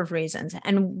number of reasons.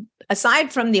 And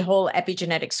aside from the whole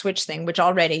epigenetic switch thing, which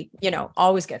already,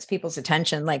 always gets people's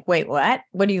attention, like, wait, what?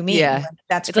 What do you mean? Yeah.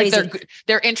 That's it's crazy. Like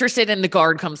they're interested, and the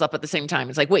guard comes up at the same time.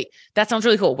 It's like, wait, that sounds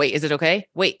really cool. Wait, is it okay?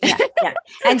 Wait. Yeah.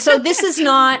 And so this is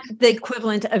not the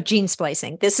equivalent of gene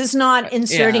splicing. This is not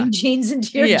inserting genes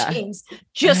into your genes,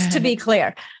 just to be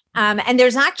clear. And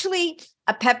there's actually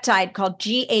a peptide called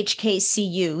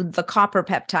GHKCU, the copper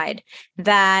peptide,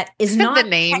 that is not the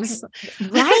names,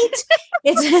 right?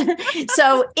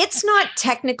 It's not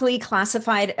technically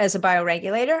classified as a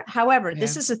bioregulator. However,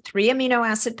 this is a 3 amino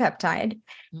acid peptide.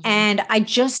 And I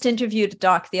just interviewed a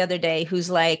doc the other day who's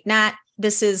like, Nat,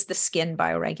 this is the skin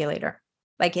bioregulator.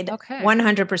 Like it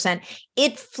 100%.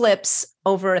 It flips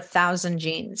over 1,000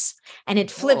 genes, and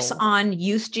it flips on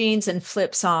youth genes and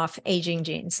flips off aging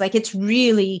genes. Like it's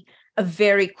really a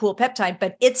very cool peptide,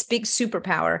 but its big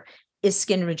superpower is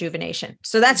skin rejuvenation.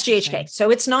 So that's GHK. So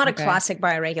it's not a classic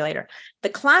bioregulator. The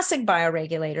classic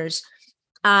bioregulators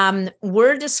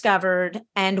were discovered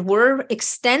and were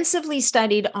extensively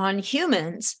studied on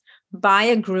humans by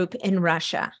a group in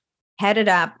Russia, headed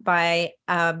up by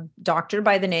a doctor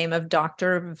by the name of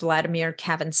Dr. Vladimir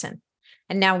Kavinson.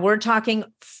 And now we're talking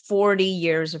 40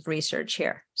 years of research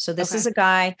here. So this is a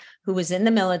guy who was in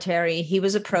the military. He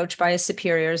was approached by his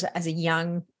superiors as a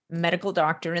young medical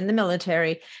doctor in the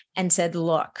military and said,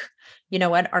 look, you know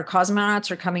what? Our cosmonauts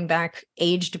are coming back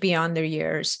aged beyond their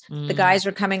years. The guys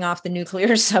are coming off the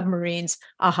nuclear submarines,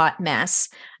 a hot mess.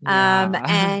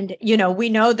 And, we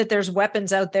know that there's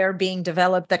weapons out there being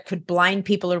developed that could blind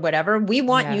people or whatever. We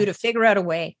want you to figure out a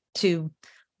way to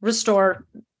restore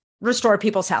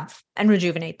people's health and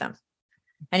rejuvenate them.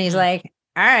 And he's like,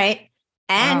 all right.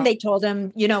 And they told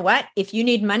him, you know what? If you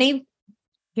need money,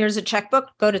 here's a checkbook,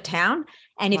 go to town.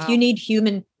 And if you need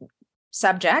human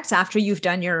subjects after you've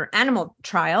done your animal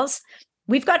trials,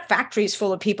 we've got factories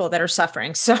full of people that are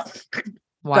suffering. So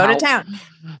go to town.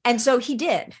 And so he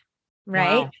did.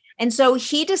 Right. Wow. And so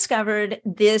he discovered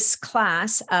this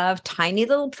class of tiny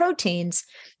little proteins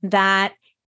that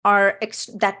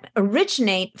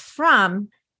originate from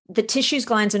the tissues,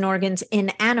 glands, and organs in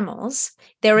animals.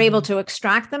 They're able to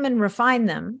extract them and refine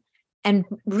them and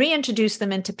reintroduce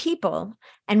them into people.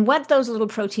 And what those little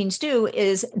proteins do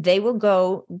is they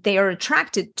are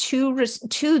attracted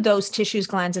to those tissues,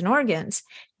 glands, and organs.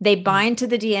 They bind to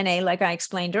the DNA, like I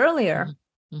explained earlier,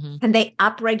 and they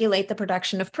upregulate the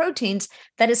production of proteins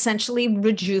that essentially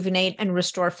rejuvenate and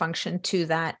restore function to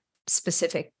that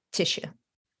specific tissue.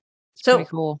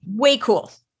 So way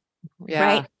cool. Yeah.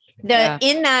 Right?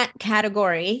 In that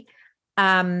category,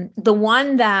 The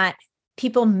one that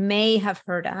people may have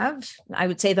heard of, I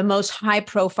would say the most high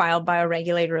profile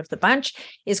bioregulator of the bunch,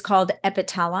 is called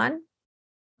epitalon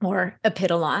or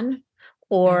epidolon,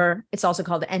 or it's also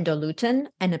called endolutin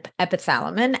and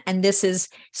epithalamin. And this is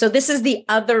the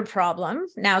other problem.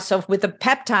 Now, so with the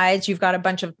peptides, you've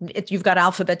got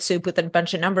alphabet soup with a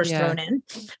bunch of numbers thrown in.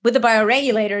 With the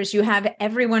bioregulators, you have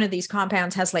every one of these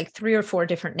compounds has like 3 or 4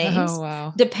 different names,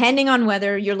 depending on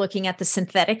whether you're looking at the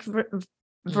synthetic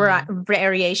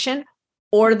variation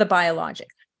or the biologic.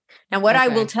 Now, what I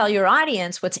will tell your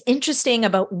audience, what's interesting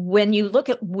about when you look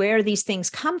at where these things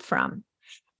come from,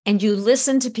 and you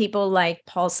listen to people like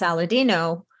Paul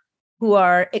Saladino, who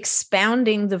are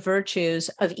expounding the virtues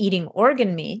of eating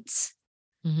organ meats,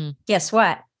 guess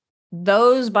what?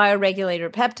 Those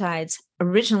bioregulator peptides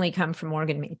originally come from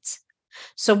organ meats.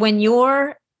 So when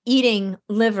you're eating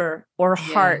liver or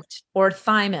heart or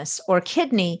thymus or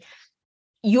kidney,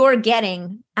 you're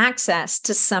getting access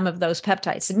to some of those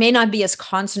peptides. It may not be as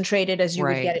concentrated as you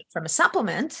would get it from a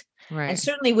supplement. And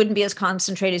certainly wouldn't be as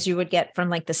concentrated as you would get from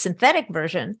like the synthetic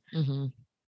version.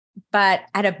 But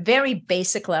at a very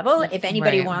basic level, if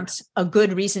anybody wants a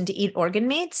good reason to eat organ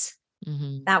meats,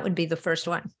 that would be the first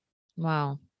one.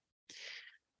 Wow.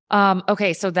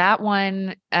 Okay. So that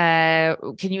one,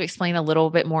 can you explain a little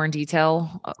bit more in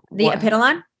detail? The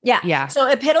epidolon? Yeah. Yeah. So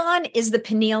epidolon is the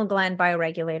pineal gland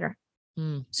bioregulator.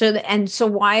 So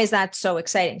why is that so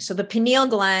exciting? So the pineal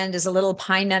gland is a little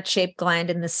pine nut shaped gland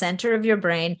in the center of your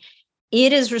brain.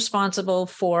 It is responsible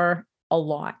for a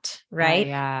lot,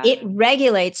 right? It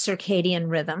regulates circadian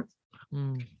rhythm.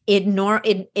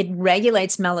 It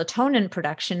regulates melatonin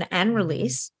production and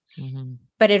release,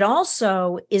 but it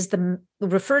also is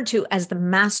referred to as the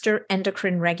master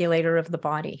endocrine regulator of the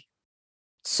body.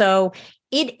 So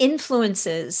it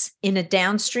influences in a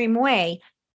downstream way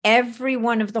every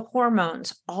one of the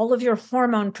hormones, all of your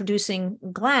hormone producing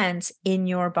glands in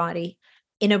your body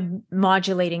in a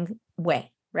modulating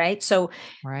way. Right. So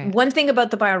one thing about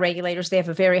the bioregulators, they have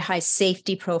a very high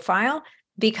safety profile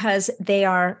because they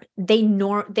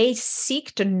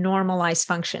seek to normalize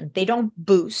function. They don't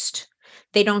boost,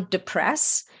 they don't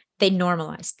depress, they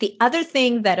normalize. The other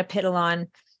thing that epidolon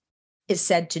is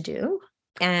said to do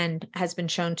and has been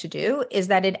shown to do is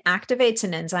that it activates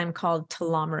an enzyme called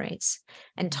telomerase.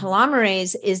 And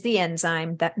telomerase is the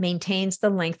enzyme that maintains the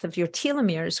length of your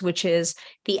telomeres, which is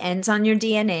the ends on your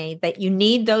DNA that you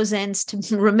need those ends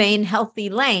to remain healthy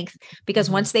length, because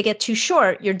once they get too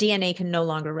short, your DNA can no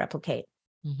longer replicate.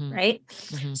 Right.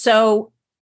 So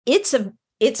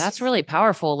that's really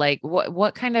powerful. Like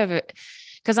what kind of,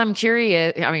 because I'm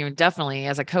curious. I mean, definitely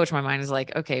as a coach, my mind is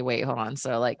like, okay, wait, hold on.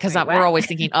 So like, because we're always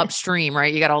thinking upstream,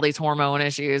 right? You got all these hormone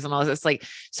issues and all this. It's like,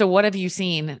 so what have you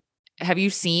seen? Have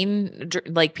you seen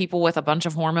like people with a bunch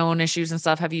of hormone issues and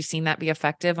stuff? Have you seen that be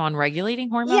effective on regulating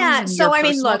hormones? Yeah. So I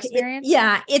mean, look,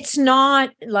 it's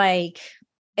not like,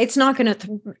 it's not going to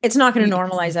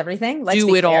normalize everything. Let's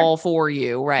do it all for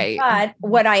you. Right. But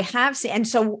what I have seen, and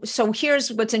so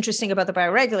here's what's interesting about the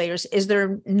bioregulators is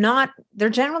they're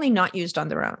generally not used on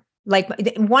their own. Like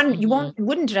you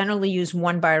wouldn't generally use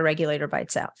one bioregulator by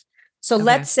itself. So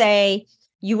let's say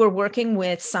you were working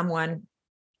with someone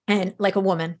and like a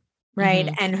woman,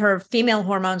 right? And her female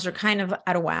hormones are kind of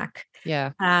out of whack.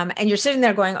 Yeah. And you're sitting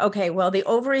there going, okay, well, the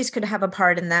ovaries could have a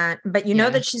part in that, but you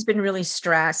know that she's been really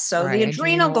stressed. So the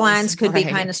adrenal glands could be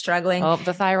kind of struggling. Oh,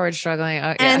 the thyroid's struggling.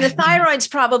 And the thyroid's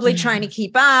probably trying to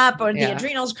keep up, or the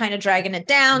adrenals kind of dragging it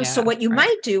down. So what you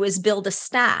might do is build a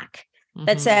stack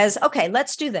that says, okay,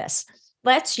 let's do this.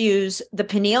 Let's use the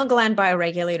pineal gland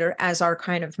bioregulator as our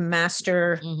kind of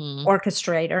master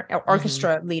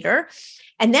orchestra leader.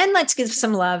 And then let's give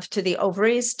some love to the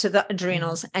ovaries, to the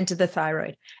adrenals, and to the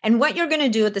thyroid. And what you're going to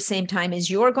do at the same time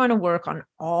is you're going to work on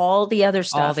all the other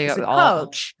stuff as a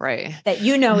coach, that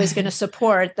you know is going to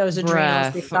support those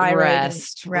adrenals, the thyroid,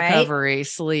 rest, recovery,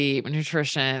 sleep,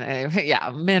 nutrition,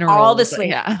 minerals, all the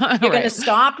sleep. You're going to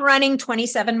stop running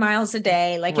 27 miles a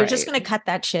day. Like you're just going to cut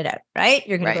that shit out, right?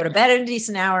 You're going to go to bed at a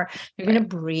decent hour. You're going to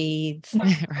breathe,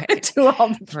 do all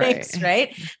the things,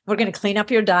 right? We're going to clean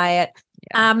up your diet.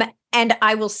 And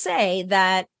I will say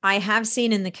that I have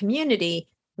seen in the community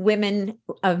women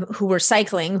who were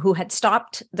cycling, who had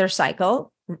stopped their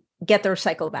cycle, get their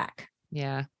cycle back.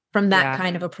 Yeah. From that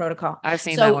kind of a protocol. I've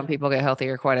seen that when people get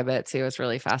healthier quite a bit too. It's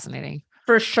really fascinating.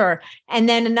 For sure. And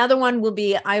then another one will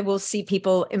be, I will see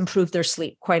people improve their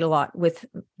sleep quite a lot with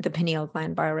the pineal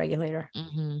gland bioregulator.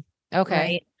 Okay.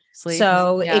 Right? Sleep.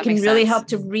 So it can really help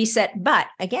to reset. But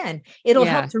again, it'll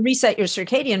help to reset your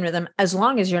circadian rhythm as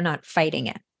long as you're not fighting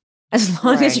it. as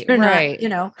long as you're not, Right. It's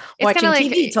watching kind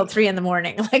of TV like, till 3 a.m.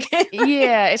 Like,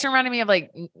 yeah, it's reminding me of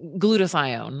like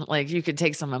glutathione. Like you could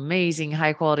take some amazing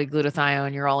high quality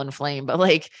glutathione, you're all inflamed, but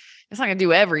like it's not gonna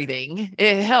do everything.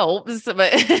 It helps,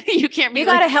 but you can't be you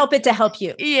got to like, help it to help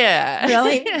you. yeah.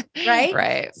 Really? Right.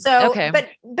 Right. So, Okay. but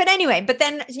anyway, but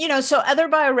then, so other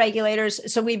bioregulators,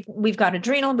 so we've got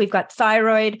adrenal, we've got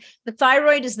thyroid. The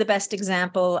thyroid is the best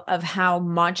example of how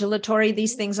modulatory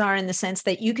these things are, in the sense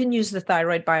that you can use the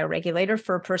thyroid bioregulator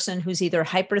for a person who's either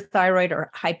hyperthyroid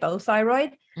or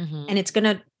hypothyroid, and it's going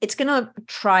to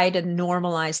try to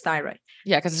normalize thyroid.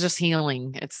 Yeah, because it's just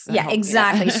healing. It's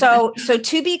exactly. Yeah. So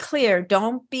to be clear,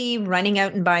 don't be running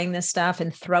out and buying this stuff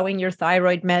and throwing your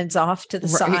thyroid meds off to the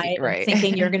side and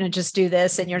thinking you're going to just do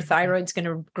this and your thyroid's going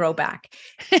to grow back.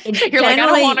 You're like, I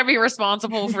don't want to be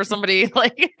responsible for somebody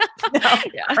like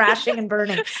crashing and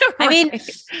burning. I mean,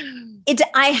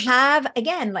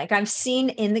 I've seen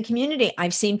in the community,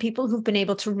 I've seen people who've been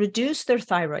able to reduce their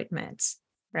thyroid meds,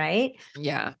 right?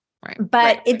 Yeah. Right.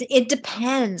 But it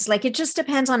depends. Like, it just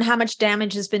depends on how much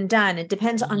damage has been done. It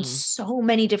depends on so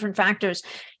many different factors.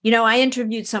 I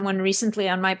interviewed someone recently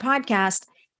on my podcast,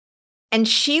 and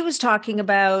she was talking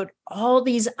about all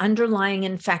these underlying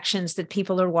infections that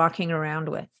people are walking around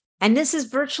with. And this is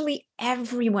virtually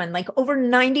everyone, like over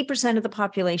 90% of the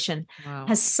population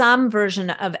has some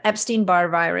version of Epstein-Barr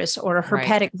virus or a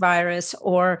herpetic virus,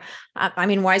 or,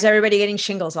 why is everybody getting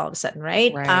shingles all of a sudden,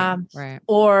 right?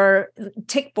 Or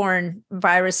tick-borne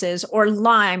viruses, or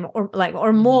Lyme,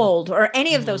 or mold, or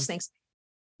any of those things.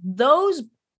 Those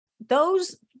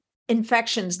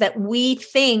infections that we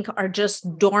think are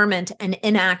just dormant and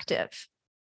inactive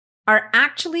are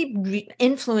actually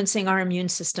influencing our immune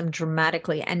system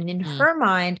dramatically. And in her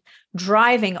mind,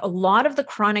 driving a lot of the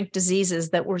chronic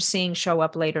diseases that we're seeing show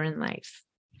up later in life.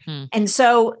 And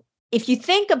so if you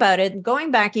think about it, going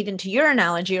back even to your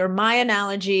analogy or my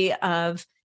analogy of,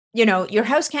 your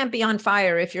house can't be on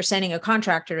fire if you're sending a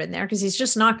contractor in there, because he's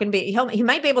just not going to be, he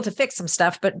might be able to fix some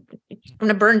stuff, but it's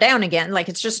going to burn down again. Like,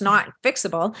 it's just not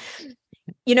fixable.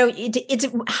 It's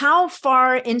how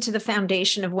far into the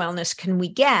foundation of wellness can we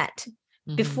get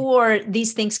before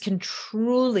these things can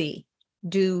truly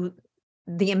do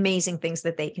the amazing things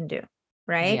that they can do,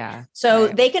 right? Yeah. So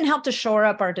they can help to shore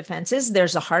up our defenses.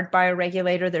 There's a heart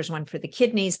bioregulator. There's one for the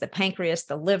kidneys, the pancreas,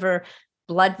 the liver.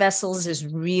 Blood vessels is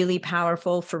really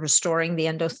powerful for restoring the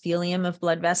endothelium of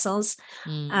blood vessels.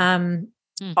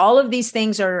 All of these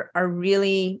things are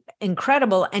really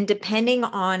incredible. And depending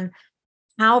on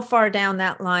how far down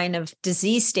that line of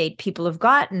disease state people have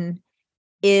gotten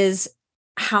is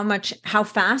how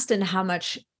fast and how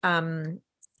much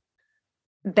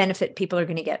benefit people are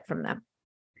going to get from them.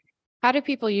 How do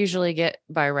people usually get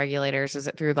bioregulators? Is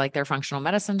it through like their functional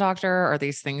medicine doctor? Or are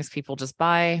these things people just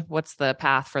buy? What's the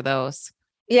path for those?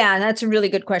 Yeah, that's a really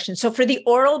good question. So for the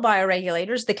oral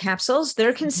bioregulators, the capsules,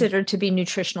 they're considered to be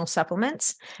nutritional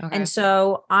supplements. Okay. And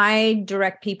so I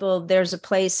direct people, there's a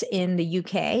place in the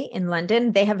UK, in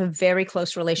London, they have a very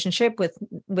close relationship with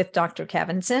Dr.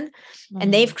 Kevinson,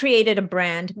 and they've created a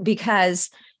brand because,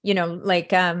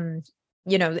 the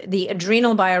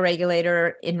adrenal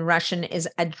bioregulator in Russian is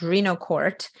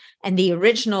Adrenocort, and the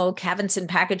original Kevinson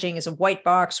packaging is a white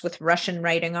box with Russian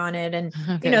writing on it. And,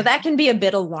 that can be a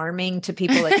bit alarming to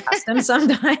people at custom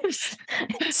sometimes.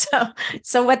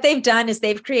 So what they've done is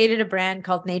they've created a brand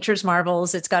called Nature's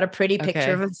Marvels. It's got a pretty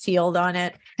picture of a field on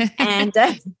it. And,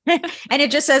 and it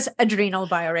just says adrenal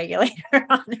bioregulator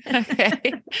on it.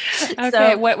 Okay.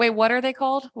 So, what are they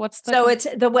called?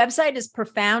 The website is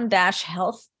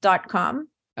profound-health.com.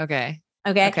 Okay.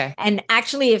 And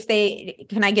actually,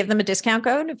 can I give them a discount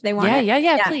code if they want it?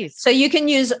 Yeah, please. So you can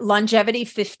use longevity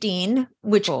 15,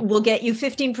 which will get you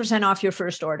 15% off your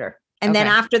first order. And then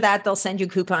after that, they'll send you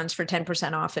coupons for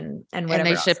 10% off and whatever. And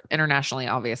they else. ship internationally,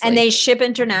 obviously. And they ship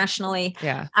internationally.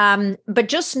 Yeah. But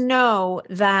just know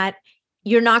that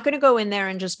you're not going to go in there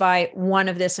and just buy one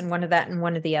of this and one of that and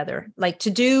one of the other. Like,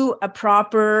 to do a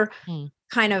proper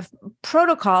kind of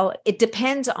protocol, it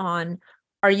depends on,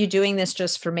 are you doing this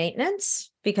just for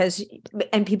maintenance?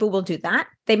 And people will do that.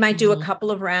 They might do a couple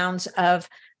of rounds of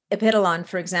Epidolon,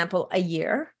 for example, a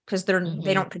year, because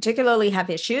they don't particularly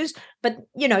have issues, but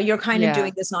you're kind of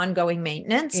doing this ongoing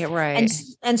maintenance. Yeah, right.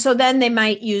 And so then they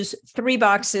might use 3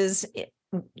 boxes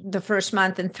the first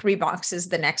month and 3 boxes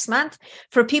the next month.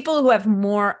 For people who have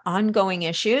more ongoing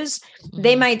issues,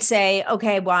 they might say,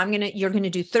 okay, well, you're going to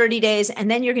do 30 days,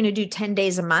 and then you're going to do 10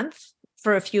 days a month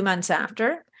for a few months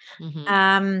after.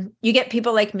 You get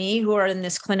people like me who are in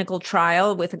this clinical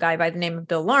trial with a guy by the name of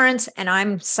Bill Lawrence, and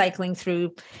I'm cycling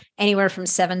through anywhere from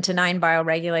 7 to 9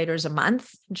 bioregulators a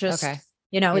month, just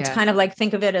It's kind of like,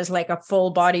 think of it as like a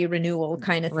full body renewal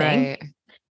kind of thing.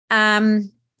 Right.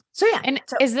 So yeah. And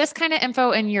is this kind of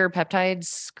info in your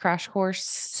peptides crash course?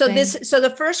 So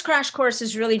the first crash course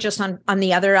is really just on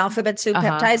the other alphabet soup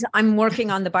peptides. I'm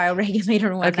working on the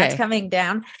bioregulator one that's coming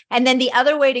down. And then the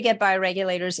other way to get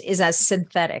bioregulators is as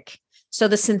synthetic. So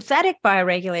the synthetic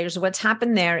bioregulators, what's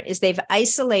happened there is they've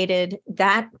isolated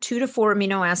that 2 to 4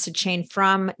 amino acid chain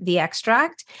from the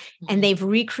extract, and they've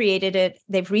recreated it.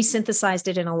 They've resynthesized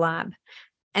it in a lab.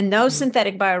 And those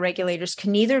synthetic bioregulators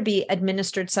can either be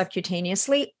administered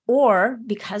subcutaneously, or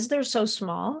because they're so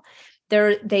small,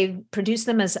 they produce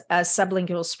them as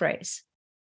sublingual sprays.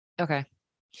 Okay.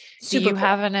 Do you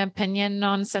have an opinion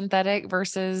on synthetic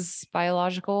versus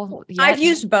biological yet? I've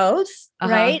used both,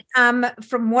 right?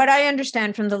 From what I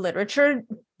understand from the literature,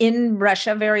 in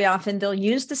Russia, very often they'll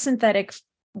use the synthetic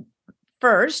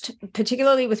first,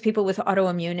 particularly with people with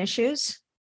autoimmune issues,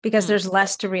 because there's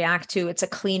less to react to. It's a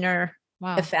cleaner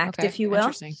effect, if you will.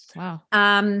 Interesting. Wow.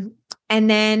 And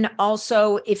then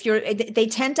also, they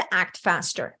tend to act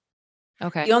faster.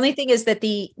 Okay. The only thing is that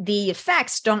the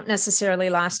effects don't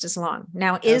necessarily last as long.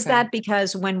 Now, is that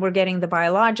because when we're getting the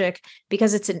biologic,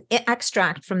 because it's an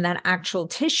extract from that actual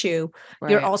tissue,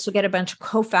 you also get a bunch of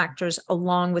cofactors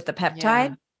along with the peptide.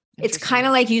 Yeah. It's kind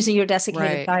of like using your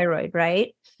desiccated thyroid,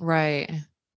 right? Right.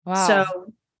 Wow.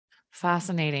 So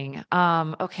fascinating.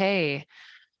 Okay.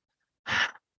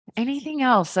 Anything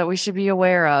else that we should be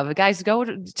aware of? Guys, go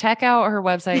check out her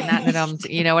website, NATHALIE NIDDAM.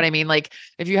 You know what I mean? Like,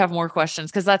 if you have more questions,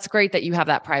 because that's great that you have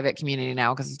that private community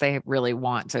now, because if they really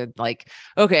want to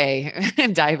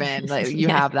dive in, you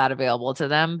have that available to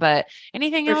them. But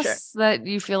anything else that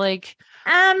you feel like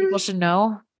people should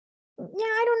know?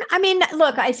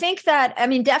 Look, I think that,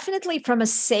 definitely from a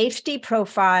safety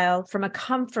profile, from a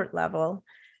comfort level,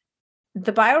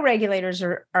 the bioregulators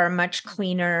are a much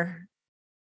cleaner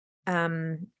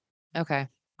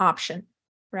option,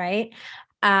 right?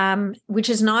 Which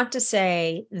is not to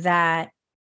say that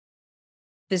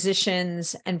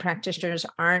physicians and practitioners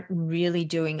aren't really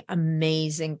doing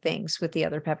amazing things with the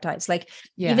other peptides.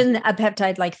 Even a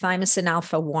peptide like thymosin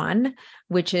alpha 1,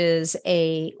 which is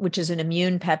an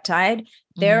immune peptide.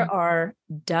 There are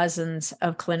dozens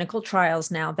of clinical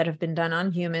trials now that have been done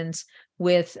on humans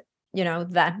with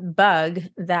that bug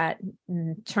that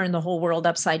turned the whole world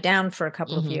upside down for a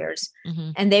couple of years.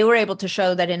 And they were able to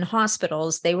show that in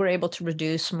hospitals, they were able to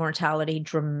reduce mortality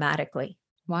dramatically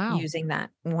using that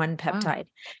one peptide.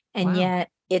 And yet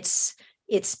it's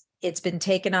been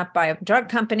taken up by a drug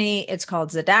company. It's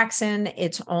called Zadaxin.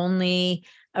 It's only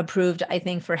approved, I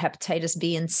think, for hepatitis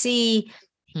B and C.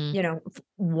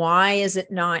 Why is it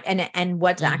not? And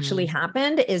what's actually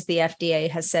happened is the FDA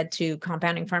has said to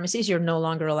compounding pharmacies, you're no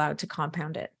longer allowed to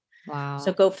compound it. Wow.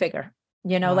 So go figure,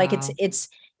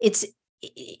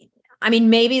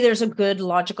 maybe there's a good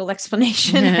logical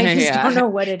explanation. I just don't know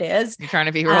what it is. You're trying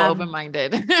to be real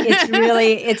open-minded. It's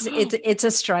really, it's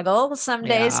a struggle some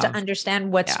days to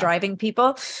understand what's driving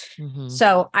people.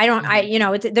 So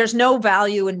there's no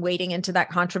value in wading into that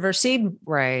controversy.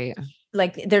 Right.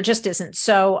 There just isn't.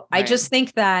 So I just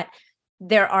think that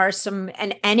there are some,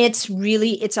 and it's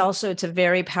a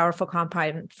very powerful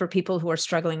compound for people who are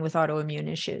struggling with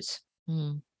autoimmune issues.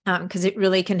 Because it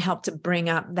really can help to bring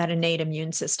up that innate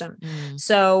immune system.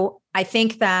 So I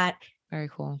think that very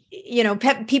cool.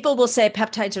 People will say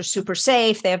peptides are super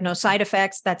safe. They have no side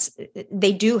effects.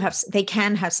 They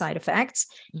can have side effects.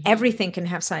 Everything can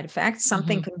have side effects.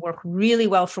 Something can work really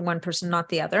well for one person, not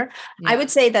the other. I would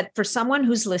say that for someone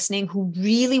who's listening, who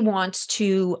really wants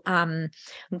to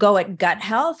go at gut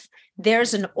health,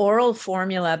 there's an oral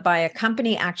formula by a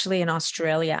company actually in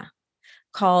Australia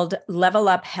called Level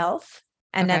Up Health.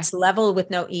 And that's level with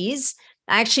no E's.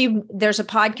 Actually, there's a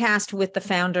podcast with the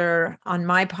founder on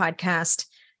my podcast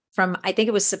from, I think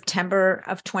it was September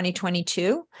of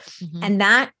 2022. And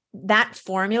that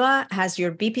formula has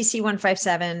your BPC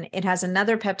 157. It has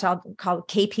another peptide called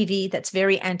KPV that's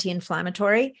very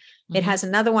anti-inflammatory. It has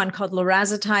another one called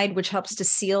lorazepatide, which helps to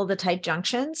seal the tight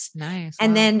junctions. Nice.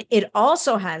 And then it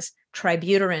also has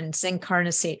tributyrin, zinc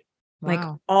carnosine,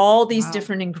 all these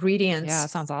different ingredients. Yeah,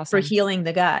 sounds awesome. For healing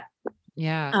the gut.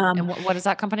 Yeah. And what is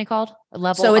that company called?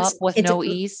 Level Up with no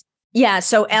E's? Yeah.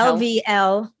 So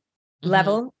LVL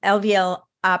level, LVL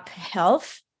up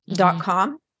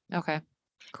health.com. Okay.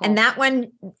 Cool. And that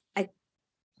one, I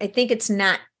think it's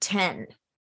not 10.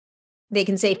 They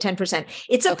can save 10%.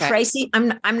 It's a pricey,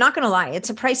 I'm not going to lie. It's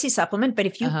a pricey supplement, but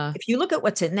if you look at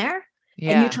what's in there,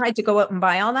 and you tried to go out and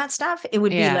buy all that stuff, it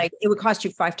would be like, it would cost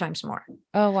you 5 times more.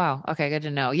 Oh, wow. Okay. Good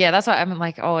to know. Yeah. That's why I'm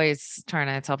like always trying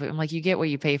to tell people, I'm like, you get what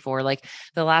you pay for. Like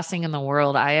the last thing in the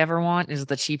world I ever want is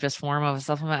the cheapest form of a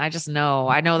supplement. I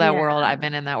know that world. I've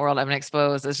been in that world. I've been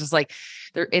exposed. It's just like,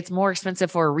 it's more expensive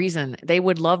for a reason. They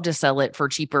would love to sell it for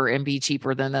cheaper and be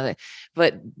cheaper than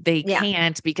but they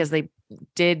can't because they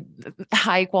did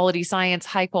high quality science,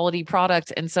 high quality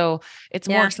product. And so it's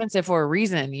more expensive for a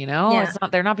reason, it's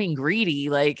not, they're not being greedy.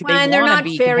 Like they're not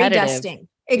fairy dusting.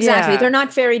 Exactly. They're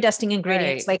not fairy dusting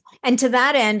ingredients. Right. And to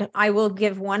that end, I will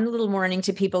give one little warning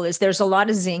to people is there's a lot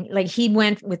of zinc. Like he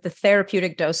went with the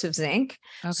therapeutic dose of zinc.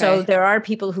 Okay. So there are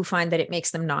people who find that it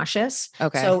makes them nauseous.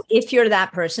 Okay. So if you're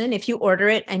that person, if you order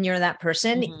it and you're that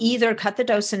person, either cut the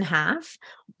dose in half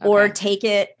or take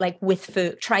it like with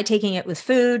food. Try taking it with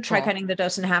food, try cutting the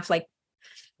dose in half, and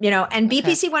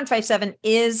BPC 157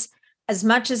 is, as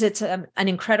much as it's an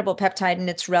incredible peptide and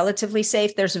it's relatively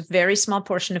safe, there's a very small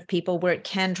portion of people where it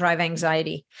can drive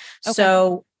anxiety. Okay.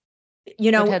 So,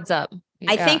 heads up.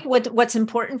 I think what's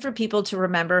important for people to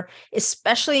remember,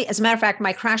 especially as a matter of fact,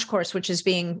 my crash course, which is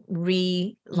being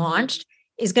relaunched,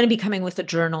 is going to be coming with a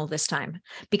journal this time,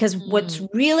 because what's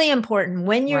really important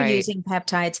when you're using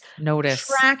peptides,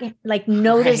 notice,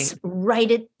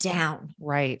 write it down.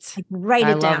 Right. Write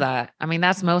it down. I love that. I mean,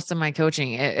 that's most of my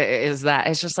coaching is that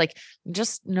it's just like,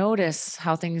 just notice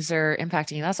how things are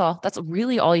impacting you. That's all. That's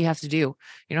really all you have to do.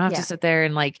 You don't have to sit there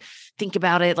and like think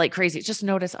about it like crazy. Just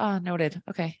notice. Oh, noted.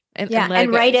 Okay. And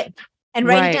write it and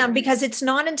write it down, because it's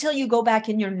not until you go back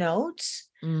in your notes,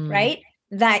 right,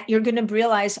 that you're going to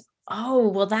realize, oh,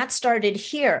 well, that started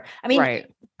here. I mean,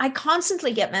 I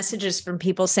constantly get messages from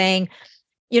people saying,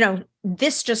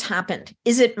 this just happened.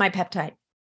 Is it my peptide?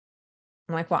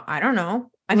 I'm like, well, I don't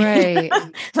know. I mean,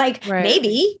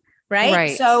 maybe,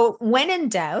 right? So when in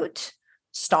doubt,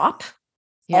 stop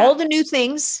all the new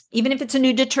things, even if it's a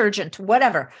new detergent,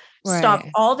 whatever, stop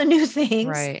all the new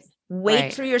things,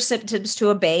 wait for your symptoms to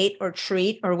abate or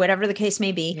treat or whatever the case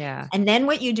may be. Yeah. And then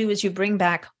what you do is you bring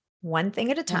back one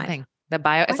thing at a time.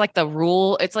 It's like the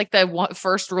rule. It's like the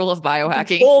first rule of biohacking.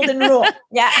 The golden rule.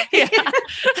 Yeah.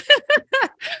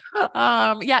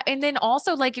 And then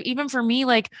also like, even for me,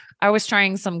 like I was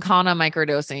trying some Kana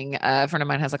microdosing. A friend of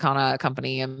mine has a Kana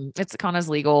company and Kana's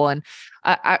legal. And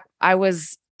I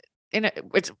was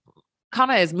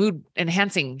Kana is mood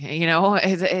enhancing,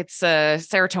 it's a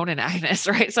serotonin agonist.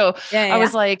 Right. So I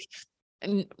was like,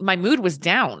 and my mood was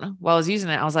down while I was using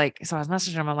it. I was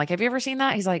messaging him. I'm like, have you ever seen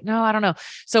that? He's like, no, I don't know.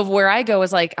 So where I go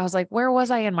is like, I was like, where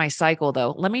was I in my cycle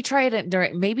though? Let me try it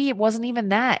during, maybe it wasn't even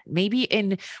that. Maybe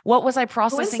in what was I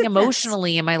processing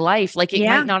emotionally in my life? Like it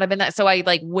might not have been that. So I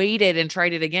like waited and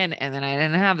tried it again. And then I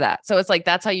didn't have that. So it's like,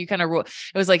 that's how you kind of rule.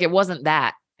 It was like, it wasn't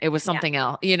that. It was something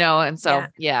else, and so,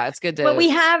 it's good to. But we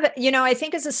have, I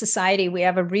think as a society, we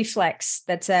have a reflex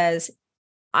that says,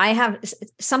 I have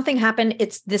something happen.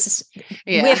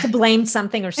 We have to blame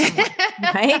something or someone,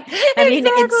 right? I mean,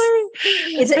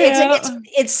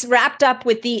 it's wrapped up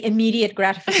with the immediate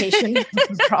gratification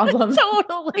problem.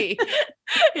 Totally.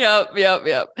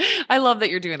 Yep. I love that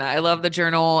you're doing that. I love the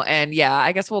journal. And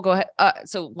I guess we'll go ahead.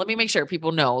 So let me make sure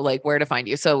people know like where to find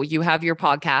you. So you have your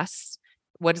podcast.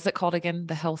 What is it called again?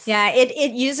 The health. Yeah,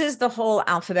 it uses the whole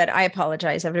alphabet. I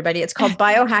apologize, everybody. It's called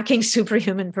Biohacking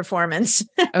Superhuman Performance.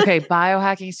 Okay.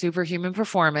 Biohacking Superhuman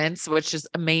Performance, which is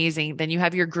amazing. Then you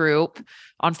have your group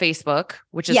on Facebook,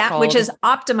 which is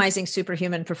Optimizing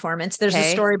Superhuman Performance. There's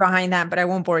a story behind that, but I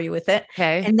won't bore you with it.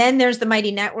 Okay. And then there's the Mighty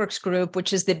Networks group,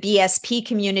 which is the BSP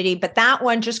community. But that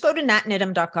one, just go to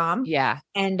nathniddam.com. Yeah.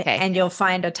 And you'll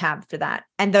find a tab for that.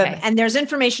 And there's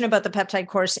information about the peptide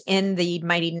course in the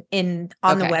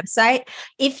on the website.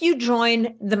 If you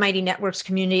join the Mighty Networks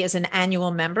community as an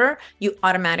annual member, you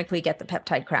automatically get the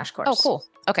peptide crash course. Oh, cool.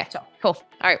 Okay. So cool.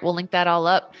 All right. We'll link that all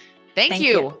up. Thank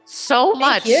you so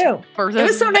much. It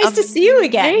was so nice to see you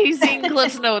again. Amazing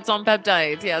Cliff Notes on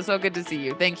peptides. Yeah. So good to see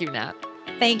you. Thank you, Nat.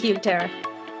 Thank you, Tara.